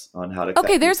tips on how to cut.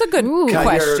 Okay, there's a good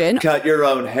question. Cut your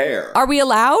own hair. Are we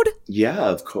allowed? Yeah,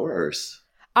 of course.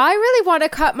 I really want to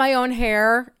cut my own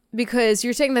hair, because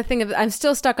you're saying the thing of, I'm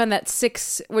still stuck on that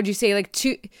 6, would you say, like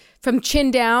 2, from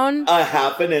chin down? A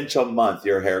half an inch a month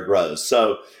your hair grows.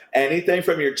 So anything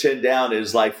from your chin down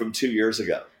is like from 2 years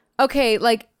ago. Okay,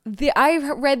 like I've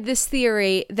read this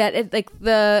theory that it, like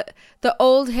the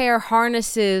old hair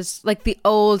harnesses like the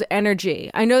old energy.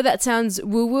 I know that sounds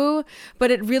woo-woo,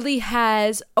 but it really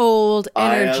has old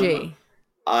energy.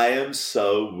 I am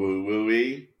so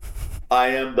woo-woo-y. I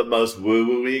am the most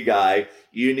woo-woo-y guy.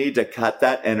 You need to cut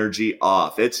that energy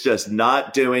off. It's just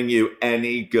not doing you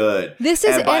any good. This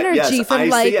is energy from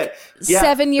like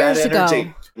 7 years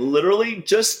ago. Literally,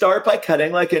 just start by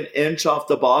cutting like an inch off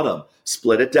the bottom.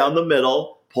 Split it down the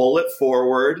middle, pull it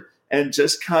forward, and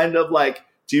just kind of like,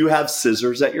 do you have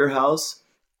scissors at your house?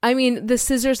 I mean, the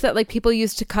scissors that like people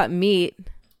use to cut meat.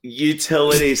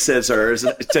 Utility scissors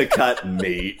to cut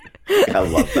meat. I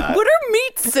love that. What are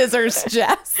meat scissors,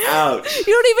 Jess. Ouch.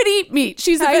 You don't even eat meat.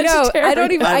 She's a I know. vegetarian. I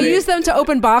don't even. I use them to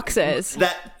open boxes.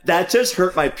 That just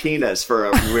hurt my penis for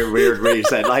a weird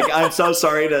reason. Like, I'm so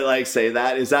sorry to like say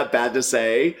that. Is that bad to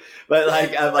say? But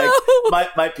like, I'm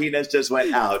like, my penis just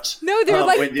went ouch. No, they're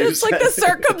like, it's like the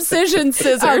circumcision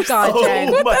scissors. Oh God,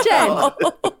 Jen. Oh,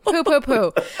 Jen.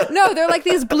 Poo. No, they're like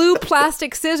these blue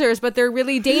plastic scissors, but they're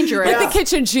really dangerous. Like the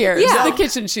kitchen shears. Yeah. The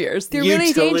kitchen shears. They're really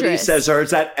utility dangerous.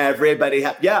 scissors that everybody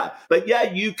have. Yeah, but yeah,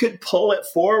 you could pull it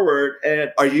forward.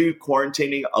 And are you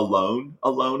quarantining alone?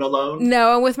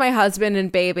 No, I'm with my husband and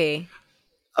baby.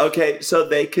 Okay, so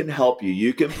they can help you.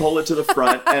 You can pull it to the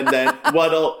front, and then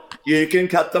you can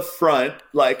cut the front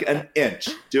like an inch.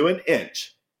 Do an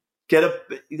inch. Get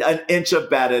an inch of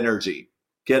bad energy.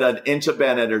 Get an inch of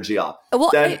bad energy off.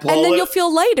 Well, and then you'll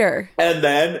feel lighter. And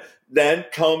then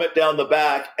comb it down the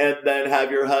back, and then have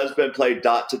your husband play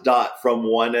dot to dot from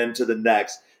one end to the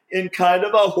next in kind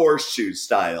of a horseshoe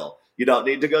style. You don't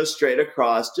need to go straight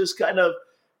across. Just kind of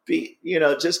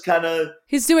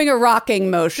He's doing a rocking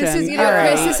motion. This is,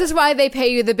 Chris, this is why they pay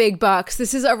you the big bucks.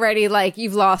 This is already like,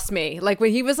 you've lost me. Like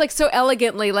when he was like so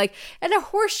elegantly, like in a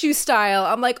horseshoe style,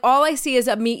 I'm like, all I see is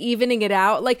me evening it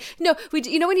out. Like, no, when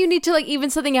you need to like even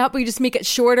something out, but you just make it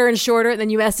shorter and shorter and then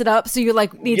you mess it up. So you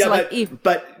like need to like even.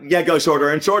 But yeah, go shorter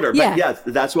and shorter. Yeah. But yeah,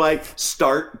 that's why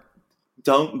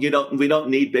we don't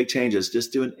need big changes.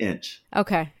 Just do an inch.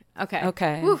 Okay.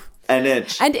 Woo. An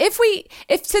inch. And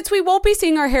since we won't be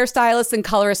seeing our hairstylists and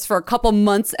colorists for a couple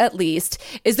months at least,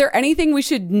 is there anything we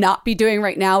should not be doing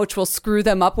right now which will screw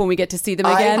them up when we get to see them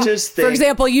again? I just think, for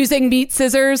example, using meat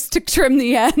scissors to trim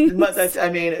the end. But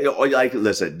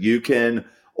listen, you can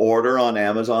order on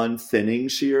Amazon thinning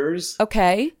shears.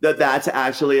 Okay. That's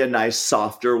actually a nice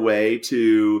softer way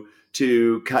to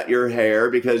cut your hair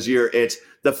because it's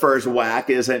the first whack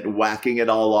isn't whacking it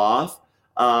all off.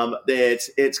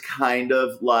 It's kind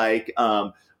of like,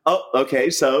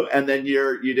 so, and then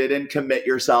you didn't commit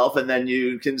yourself, and then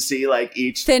you can see like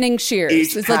each thinning shears.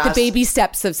 It's like the baby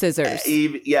steps of scissors.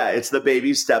 It's the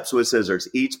baby steps with scissors.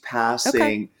 Each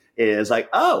passing is like,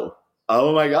 oh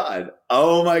my God.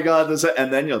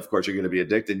 And then of course you're going to be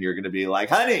addicted and you're going to be like,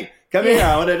 honey, come here.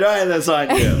 I want to try this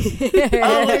on you.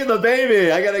 Oh, look at the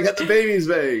baby. I got to cut the baby's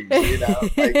bangs.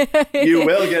 You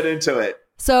will get into it.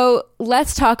 So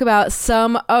let's talk about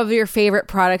some of your favorite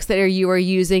products that you are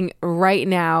using right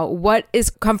now. What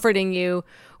is comforting you?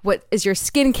 What is your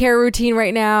skincare routine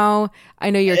right now?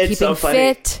 I know you're keeping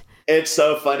fit. It's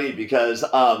so funny because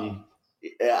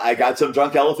I got some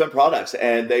Drunk Elephant products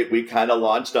and we kind of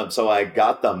launched them. So I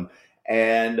got them.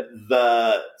 And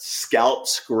the scalp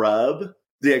scrub,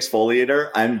 the exfoliator,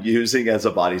 I'm using as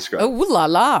a body scrub. Oh, la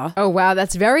la. Oh, wow.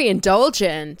 That's very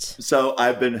indulgent. So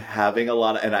I've been having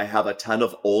and I have a ton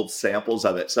of old samples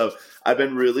of it. So I've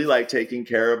been really like taking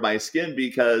care of my skin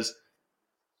because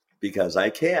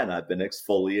I can. I've been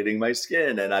exfoliating my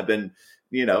skin and I've been,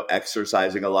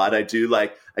 exercising a lot. I do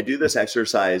this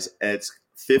exercise and it's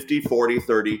 50, 40,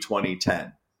 30, 20,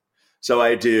 10. So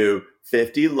I do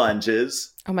 50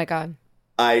 lunges. Oh my God.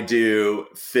 I do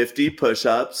 50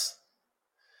 push-ups.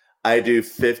 I do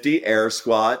 50 air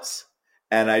squats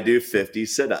and I do 50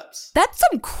 sit-ups. That's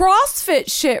some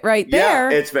CrossFit shit right there.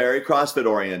 Yeah, it's very CrossFit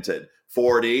oriented.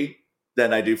 40,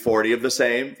 then I do 40 of the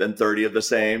same, then 30 of the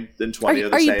same, then 20 of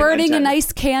the same. Are you burning a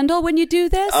nice candle when you do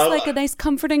this? Like a nice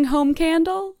comforting home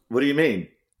candle? What do you mean?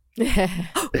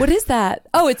 What is that?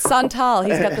 Oh, it's Santal.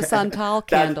 He's got the Santal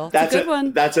candle. That's a good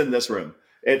one. That's in this room.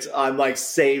 I'm like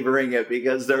savoring it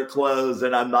because they're closed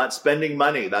and I'm not spending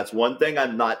money. That's one thing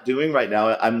I'm not doing right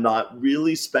now. I'm not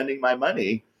really spending my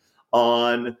money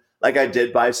on, like I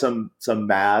did buy some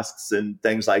masks and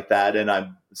things like that. And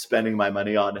I'm spending my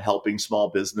money on helping small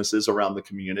businesses around the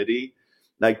community,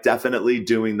 like definitely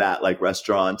doing that, like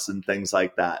restaurants and things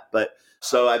like that. But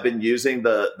so I've been using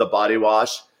the body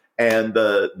wash and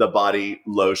the body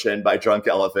lotion by Drunk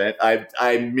Elephant.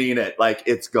 I mean it, like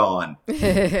it's gone.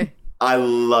 I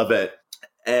love it.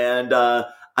 And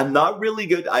I'm not really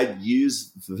good. I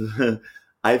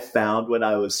found when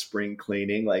I was spring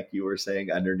cleaning, like you were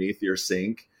saying, underneath your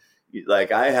sink,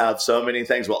 like I have so many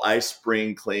things. Well, I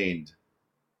spring cleaned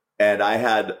and I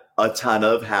had a ton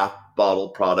of half bottle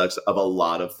products of a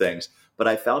lot of things. But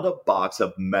I found a box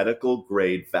of medical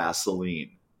grade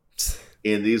Vaseline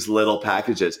in these little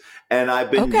packages. And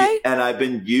I've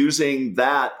been using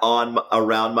that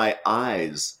around my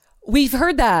eyes. We've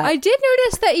heard that. I did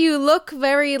notice that you look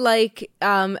very like,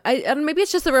 maybe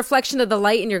it's just the reflection of the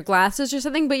light in your glasses or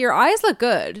something, but your eyes look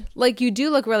good. Like you do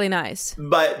look really nice.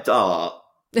 But,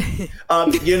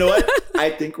 you know what? I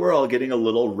think we're all getting a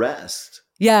little rest.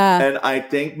 Yeah. And I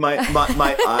think my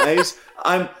eyes,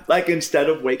 I'm like, instead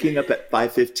of waking up at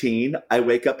 5:15, I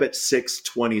wake up at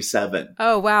 6:27.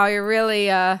 Oh, wow. You're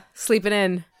really sleeping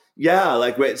in. Yeah,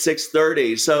 like wait,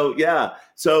 6:30. So yeah.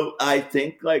 So I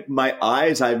think like my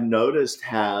eyes, I've noticed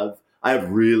I have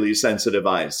really sensitive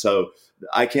eyes. So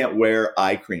I can't wear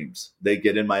eye creams. They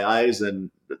get in my eyes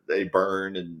and they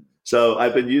burn. And so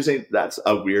I've been using, that's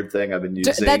a weird thing. I've been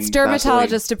using That's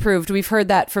dermatologist Vaseline. approved. We've heard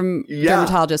that from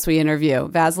dermatologists we interview.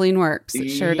 Vaseline works. It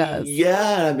sure does.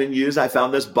 Yeah, I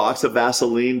found this box of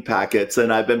Vaseline packets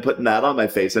and I've been putting that on my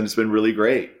face and it's been really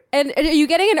great. And are you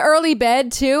getting an early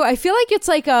bed too? I feel like it's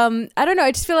like I don't know.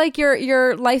 I just feel like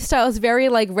your lifestyle is very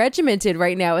like regimented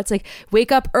right now. It's like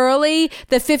wake up early,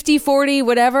 the 50-40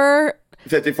 whatever.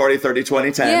 50, 40, 30,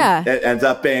 20, 10. Yeah. It ends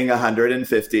up being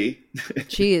 150.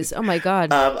 Jeez. Oh my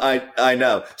God. I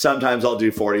know. Sometimes I'll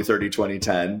do 40, 30, 20,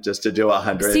 10 just to do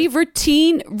 100. See,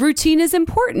 routine is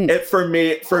important. For me,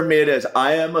 it is.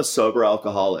 I am a sober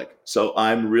alcoholic, so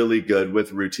I'm really good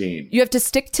with routine. You have to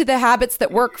stick to the habits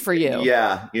that work for you.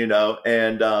 Yeah,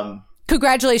 and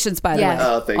Congratulations, by the way.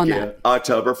 oh, thank you. That.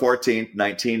 October 14th,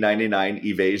 1999,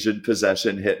 evasion,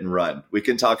 possession, hit and run. We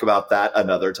can talk about that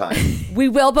another time. We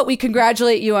will, but we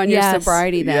congratulate you on your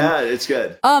sobriety then. Yeah, it's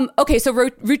good. Okay, so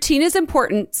routine is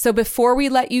important. So before we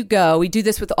let you go, we do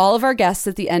this with all of our guests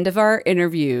at the end of our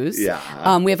interviews.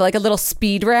 Yeah. We have like a little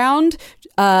speed round.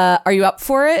 Are you up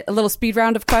for it? A little speed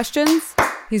round of questions?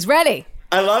 He's ready.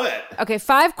 I love it. Okay,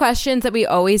 5 questions that we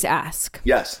always ask.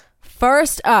 Yes.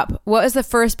 First up, what was the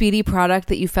first beauty product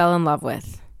that you fell in love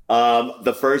with?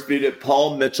 The first beauty,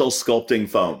 Paul Mitchell sculpting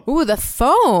foam. Ooh, the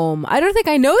foam. I don't think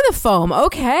I know the foam.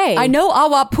 Okay. I know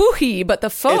Awapuhi, but the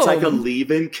foam. It's like a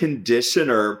leave-in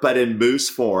conditioner, but in mousse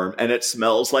form, and it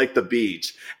smells like the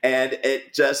beach. And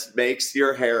it just makes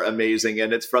your hair amazing.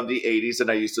 And it's from the 80s, and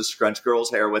I used to scrunch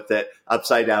girls' hair with it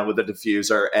upside down with a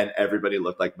diffuser, and everybody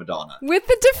looked like Madonna. With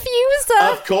the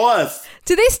diffuser? Of course.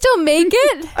 Do they still make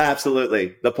it?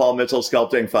 Absolutely. The Paul Mitchell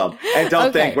sculpting foam. And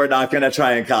don't think we're not going to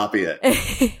try and copy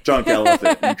it. Drunk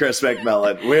Elephant and Chris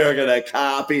McMillan. We're going to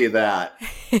copy that.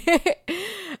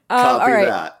 All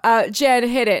right. Jen,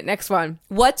 hit it. Next one.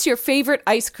 What's your favorite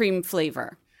ice cream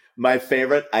flavor? My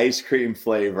favorite ice cream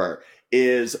flavor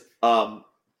is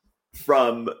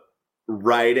from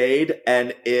Rite Aid,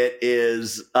 and it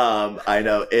is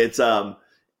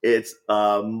it's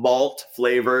malt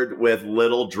flavored with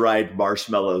little dried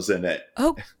marshmallows in it.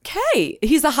 Okay,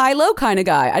 he's a high-low kind of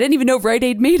guy. I didn't even know Rite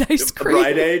Aid made ice cream.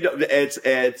 Rite Aid, it's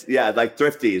like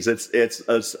Thrifties.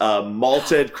 It's a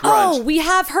malted crunch. Oh, we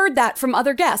have heard that from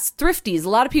other guests. Thrifties. A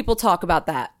lot of people talk about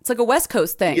that. It's like a West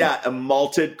Coast thing. Yeah, a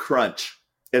malted crunch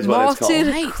is what it's called.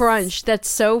 Malted crunch. That's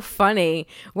so funny.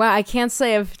 Wow, I can't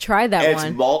say I've tried that one.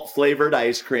 It's malt flavored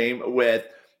ice cream with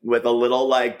a little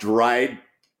like dried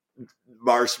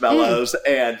marshmallows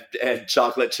and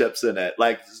chocolate chips in it,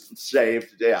 like shaved.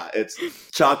 Yeah, it's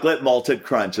chocolate malted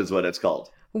crunch is what it's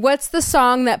called. What's the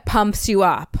song that pumps you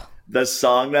up? The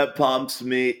song that pumps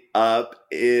me up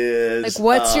is like,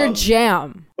 what's your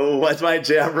jam? What's my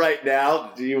jam right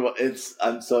now?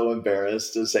 I'm so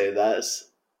embarrassed to say this.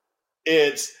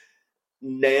 It's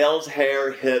Nails,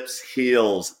 Hair, Hips,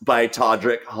 Heels by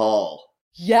Todrick Hall.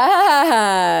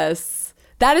 Yes.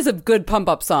 That is a good pump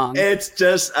up song. It's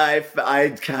just, I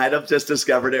kind of just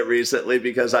discovered it recently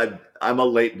because I'm a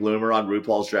late bloomer on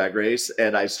RuPaul's Drag Race,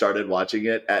 and I started watching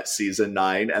it at season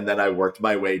 9, and then I worked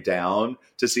my way down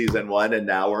to season 1, and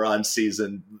now we're on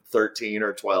season 13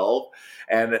 or 12.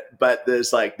 But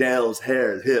there's like nails,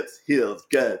 hair, hips, heels,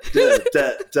 good.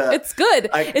 It's good.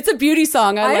 It's a beauty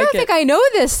song. I don't think I know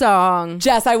this song.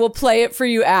 Jess, I will play it for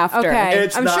you after. Okay.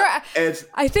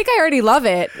 I think I already love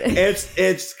it.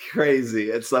 It's crazy.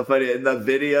 It's so funny. And the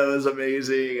video is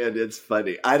amazing and it's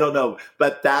funny. I don't know.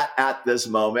 But that at this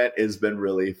moment has been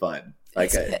really fun.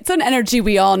 It's an energy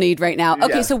we all need right now.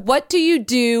 Okay, so what do you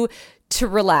do to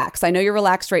relax? I know you're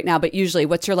relaxed right now, but usually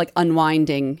what's your like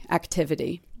unwinding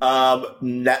activity?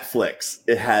 Netflix,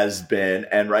 it has been.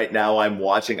 And right now I'm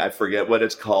watching, I forget what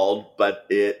it's called, but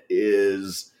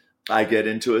I get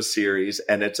into a series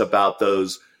and it's about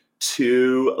those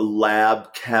 2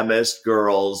 lab chemist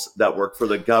girls that work for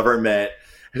the government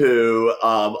who,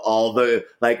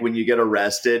 when you get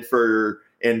arrested they're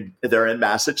in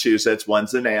Massachusetts,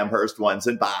 one's in Amherst, one's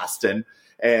in Boston.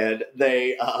 And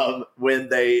they, I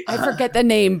forget the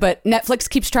name, but Netflix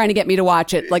keeps trying to get me to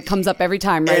watch it. Like comes up every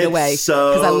time right away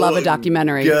because I love a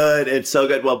documentary. Good, it's so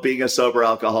good. Well, being a sober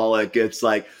alcoholic, it's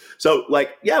like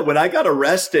when I got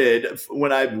arrested,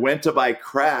 when I went to buy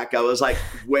crack, I was like,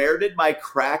 where did my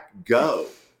crack go?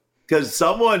 because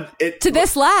to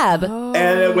this lab.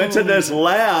 And it went to this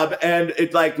lab, and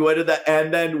it's like, what did that?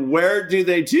 And then where do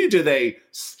they do? Do they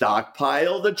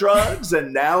stockpile the drugs?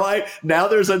 And now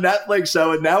there's a Netflix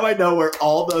show, and now I know where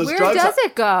all those Where drugs does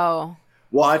it go?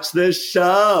 Watch this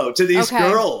show to these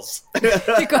girls.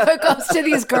 It goes to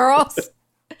these girls.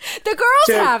 The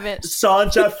girls have it.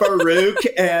 Sanja Farouk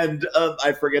and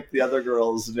I forget the other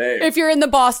girl's name. If you're in the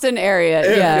Boston area,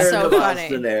 So funny.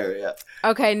 Boston area.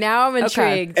 Okay, now I'm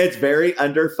intrigued. It's very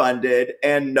underfunded,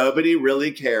 and nobody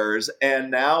really cares. And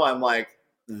now I'm like,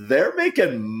 they're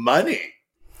making money.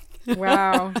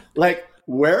 Wow. Like,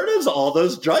 where does all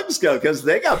those drugs go? Because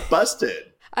they got busted.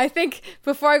 I think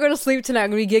before I go to sleep tonight,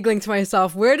 I'm going to be giggling to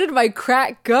myself, where did my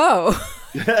crack go?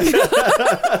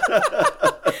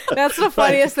 That's the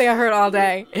funniest thing I heard all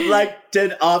day. Like,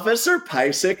 did Officer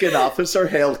Pysick and Officer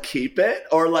Hale keep it?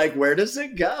 Or, like, where does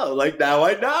it go? Like, now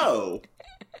I know.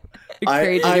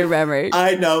 Great in your memory.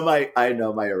 I know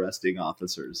my arresting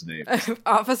officer's name.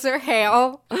 Officer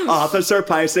Hale. Officer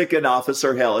Pysick and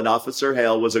Officer Hale. And Officer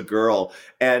Hale was a girl.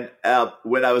 And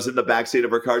when I was in the backseat of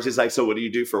her car, she's like, so what do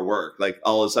you do for work? Like,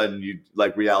 all of a sudden,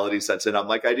 reality sets in. I'm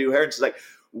like, I do hair. And she's like,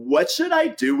 what should I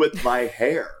do with my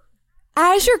hair?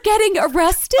 As you're getting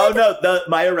arrested? Oh, no.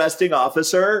 My arresting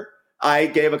officer, I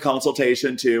gave a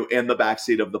consultation to in the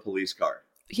backseat of the police car.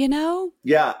 You know?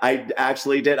 Yeah, I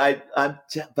actually did.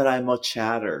 But I'm a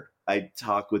chatter. I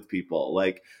talk with people.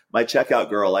 Like my checkout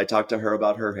girl, I talked to her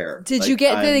about her hair. Did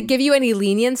they give you any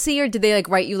leniency, or did they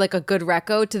write you a good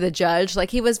reco to the judge?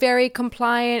 Like he was very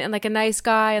compliant and a nice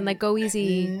guy and go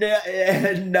easy.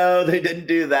 No, they didn't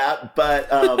do that. But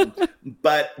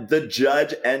but the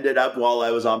judge ended up while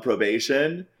I was on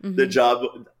probation.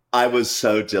 Mm-hmm. I was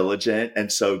so diligent and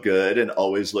so good and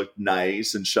always looked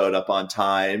nice and showed up on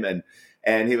time.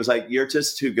 And he was like, you're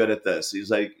just too good at this. He's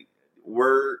like,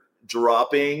 we're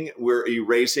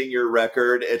erasing your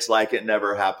record. It's like it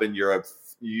never happened.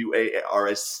 You are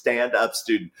a stand-up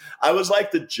student. I was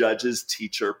like the judge's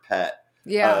teacher pet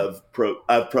of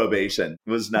probation. It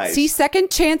was nice. See,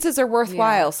 second chances are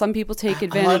worthwhile. Yeah. Some people take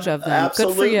advantage of them.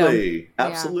 Absolutely. Good for you.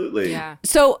 Absolutely. Yeah.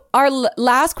 So our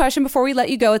last question before we let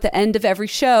you go, at the end of every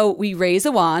show, we raise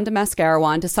a wand, a mascara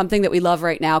wand, to something that we love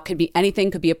right now. Could be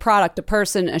anything, could be a product, a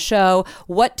person, a show.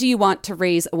 What do you want to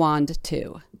raise a wand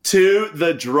to? To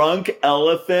the Drunk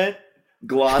Elephant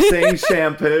Glossing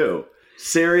Shampoo.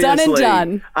 Seriously. Done and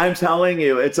done. I'm telling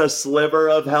you, it's a sliver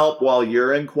of help while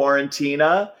you're in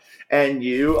quarantina. And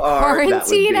you are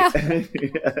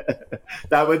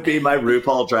That would be my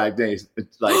RuPaul Drag Race.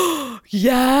 It's like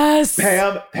yes,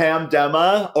 Pam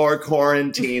Dema or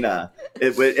Quarantina.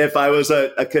 If I was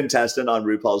a contestant on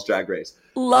RuPaul's Drag Race,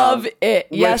 love it.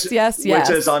 Yes. Which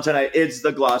is on tonight. It's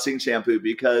the glossing shampoo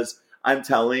because I'm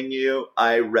telling you,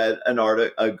 I read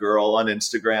a girl on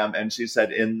Instagram, and she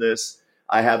said, "In this,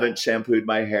 I haven't shampooed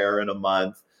my hair in a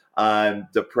month. I'm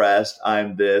depressed.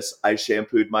 I'm this. I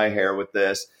shampooed my hair with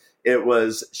this."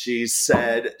 She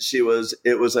said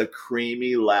it was a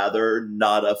creamy lather,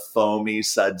 not a foamy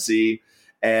sudsy.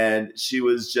 And she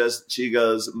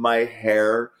goes, my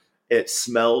hair, it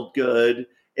smelled good.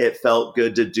 It felt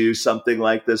good to do something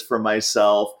like this for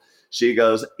myself. She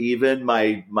goes, even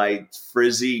my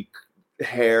frizzy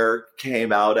hair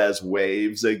came out as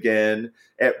waves again.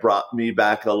 It brought me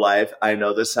back alive. I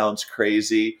know this sounds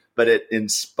crazy, but it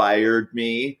inspired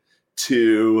me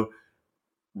to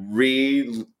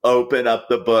reopen up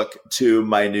the book to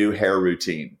my new hair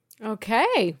routine.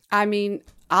 Okay. I mean,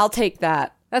 I'll take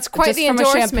that. That's quite the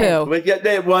endorsement. But yeah,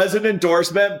 it was an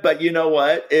endorsement, but you know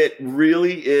what? It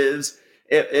really is.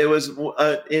 It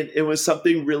was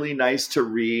something really nice to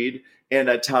read in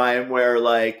a time where,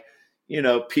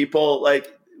 people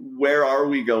where are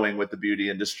we going with the beauty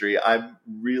industry? I'm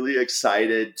really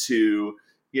excited to,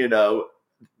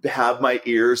 have my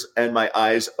ears and my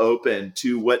eyes open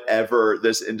to whatever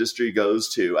this industry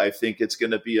goes to. I think it's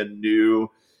going to be a new,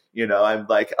 I'm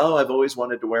like, oh, I've always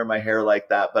wanted to wear my hair like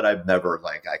that, but I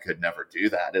could never do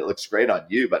that. It looks great on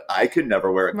you, but I could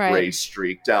never wear a gray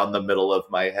streak down the middle of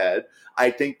my head. I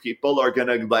think people are going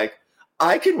to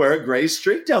I can wear a gray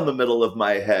streak down the middle of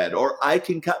my head, or I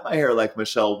can cut my hair like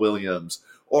Michelle Williams,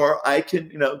 or I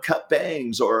can, cut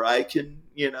bangs, or I can,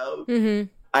 Mm-hmm.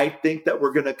 I think that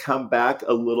we're going to come back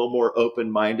a little more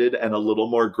open-minded and a little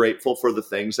more grateful for the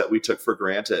things that we took for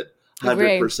granted.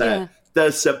 100%. Yeah.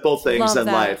 The simple things in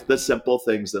life. The simple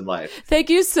things in life. Thank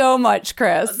you so much,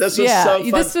 Chris. This was so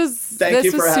fun. This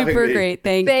was super great.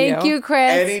 Thank you. Thank you,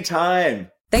 Chris.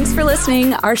 Anytime. Thanks for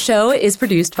listening. Our show is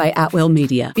produced by At Will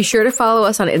Media. Be sure to follow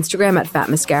us on Instagram at Fat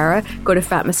Mascara. Go to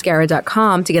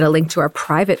fatmascara.com to get a link to our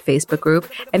private Facebook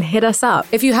group and hit us up.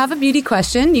 If you have a beauty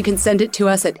question, you can send it to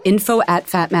us at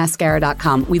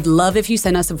info@fatmascara.com. We'd love if you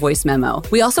send us a voice memo.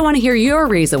 We also want to hear your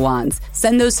razor wands.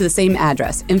 Send those to the same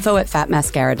address,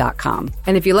 info@fatmascara.com.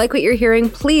 And if you like what you're hearing,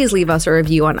 please leave us a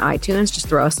review on iTunes. Just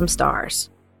throw us some stars.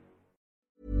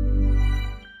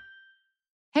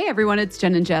 Hey everyone, it's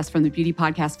Jen and Jess from the beauty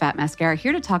podcast Fat Mascara,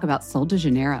 here to talk about Sol de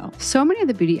Janeiro. So many of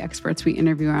the beauty experts we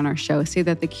interview on our show say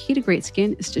that the key to great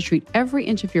skin is to treat every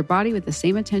inch of your body with the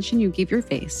same attention you give your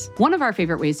face. One of our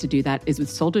favorite ways to do that is with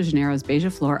Sol de Janeiro's Beija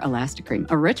Flor Elastic Cream,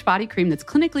 a rich body cream that's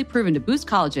clinically proven to boost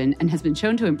collagen and has been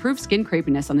shown to improve skin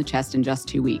crepiness on the chest in just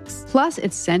 2 weeks. Plus,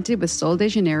 it's scented with Sol de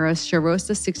Janeiro's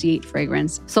Charosta 68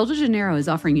 fragrance. Sol de Janeiro is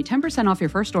offering you 10% off your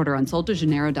first order on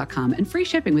soldejaneiro.com and free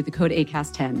shipping with the code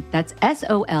ACAST10. That's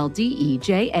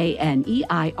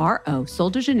SOLDEJANEIRO,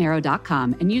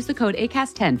 soldejaneiro.com, and use the code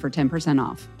ACAST10 for 10%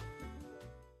 off.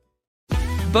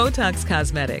 Botox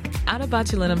Cosmetic, out of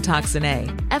botulinum toxin A,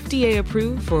 FDA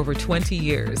approved for over 20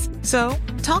 years. So,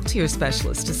 talk to your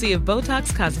specialist to see if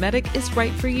Botox Cosmetic is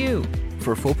right for you.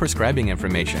 For full prescribing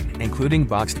information, including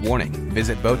boxed warning,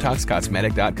 visit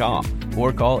BotoxCosmetic.com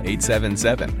or call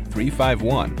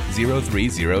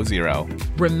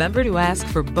 877-351-0300. Remember to ask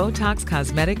for Botox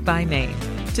Cosmetic by name.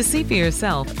 To see for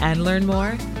yourself and learn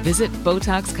more, visit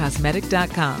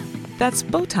BotoxCosmetic.com. That's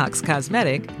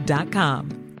BotoxCosmetic.com.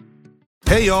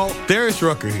 Hey y'all, Darius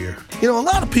Rucker here. A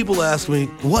lot of people ask me,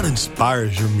 what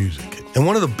inspires your music? And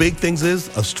one of the big things is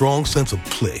a strong sense of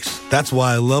place. That's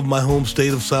why I love my home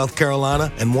state of South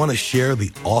Carolina and want to share the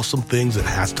awesome things it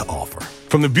has to offer.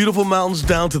 From the beautiful mountains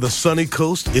down to the sunny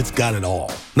coast, it's got it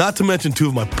all. Not to mention two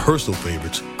of my personal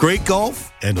favorites, great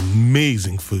golf and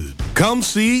amazing food. Come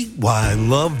see why I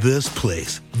love this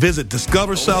place. Visit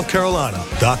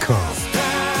discoversouthcarolina.com.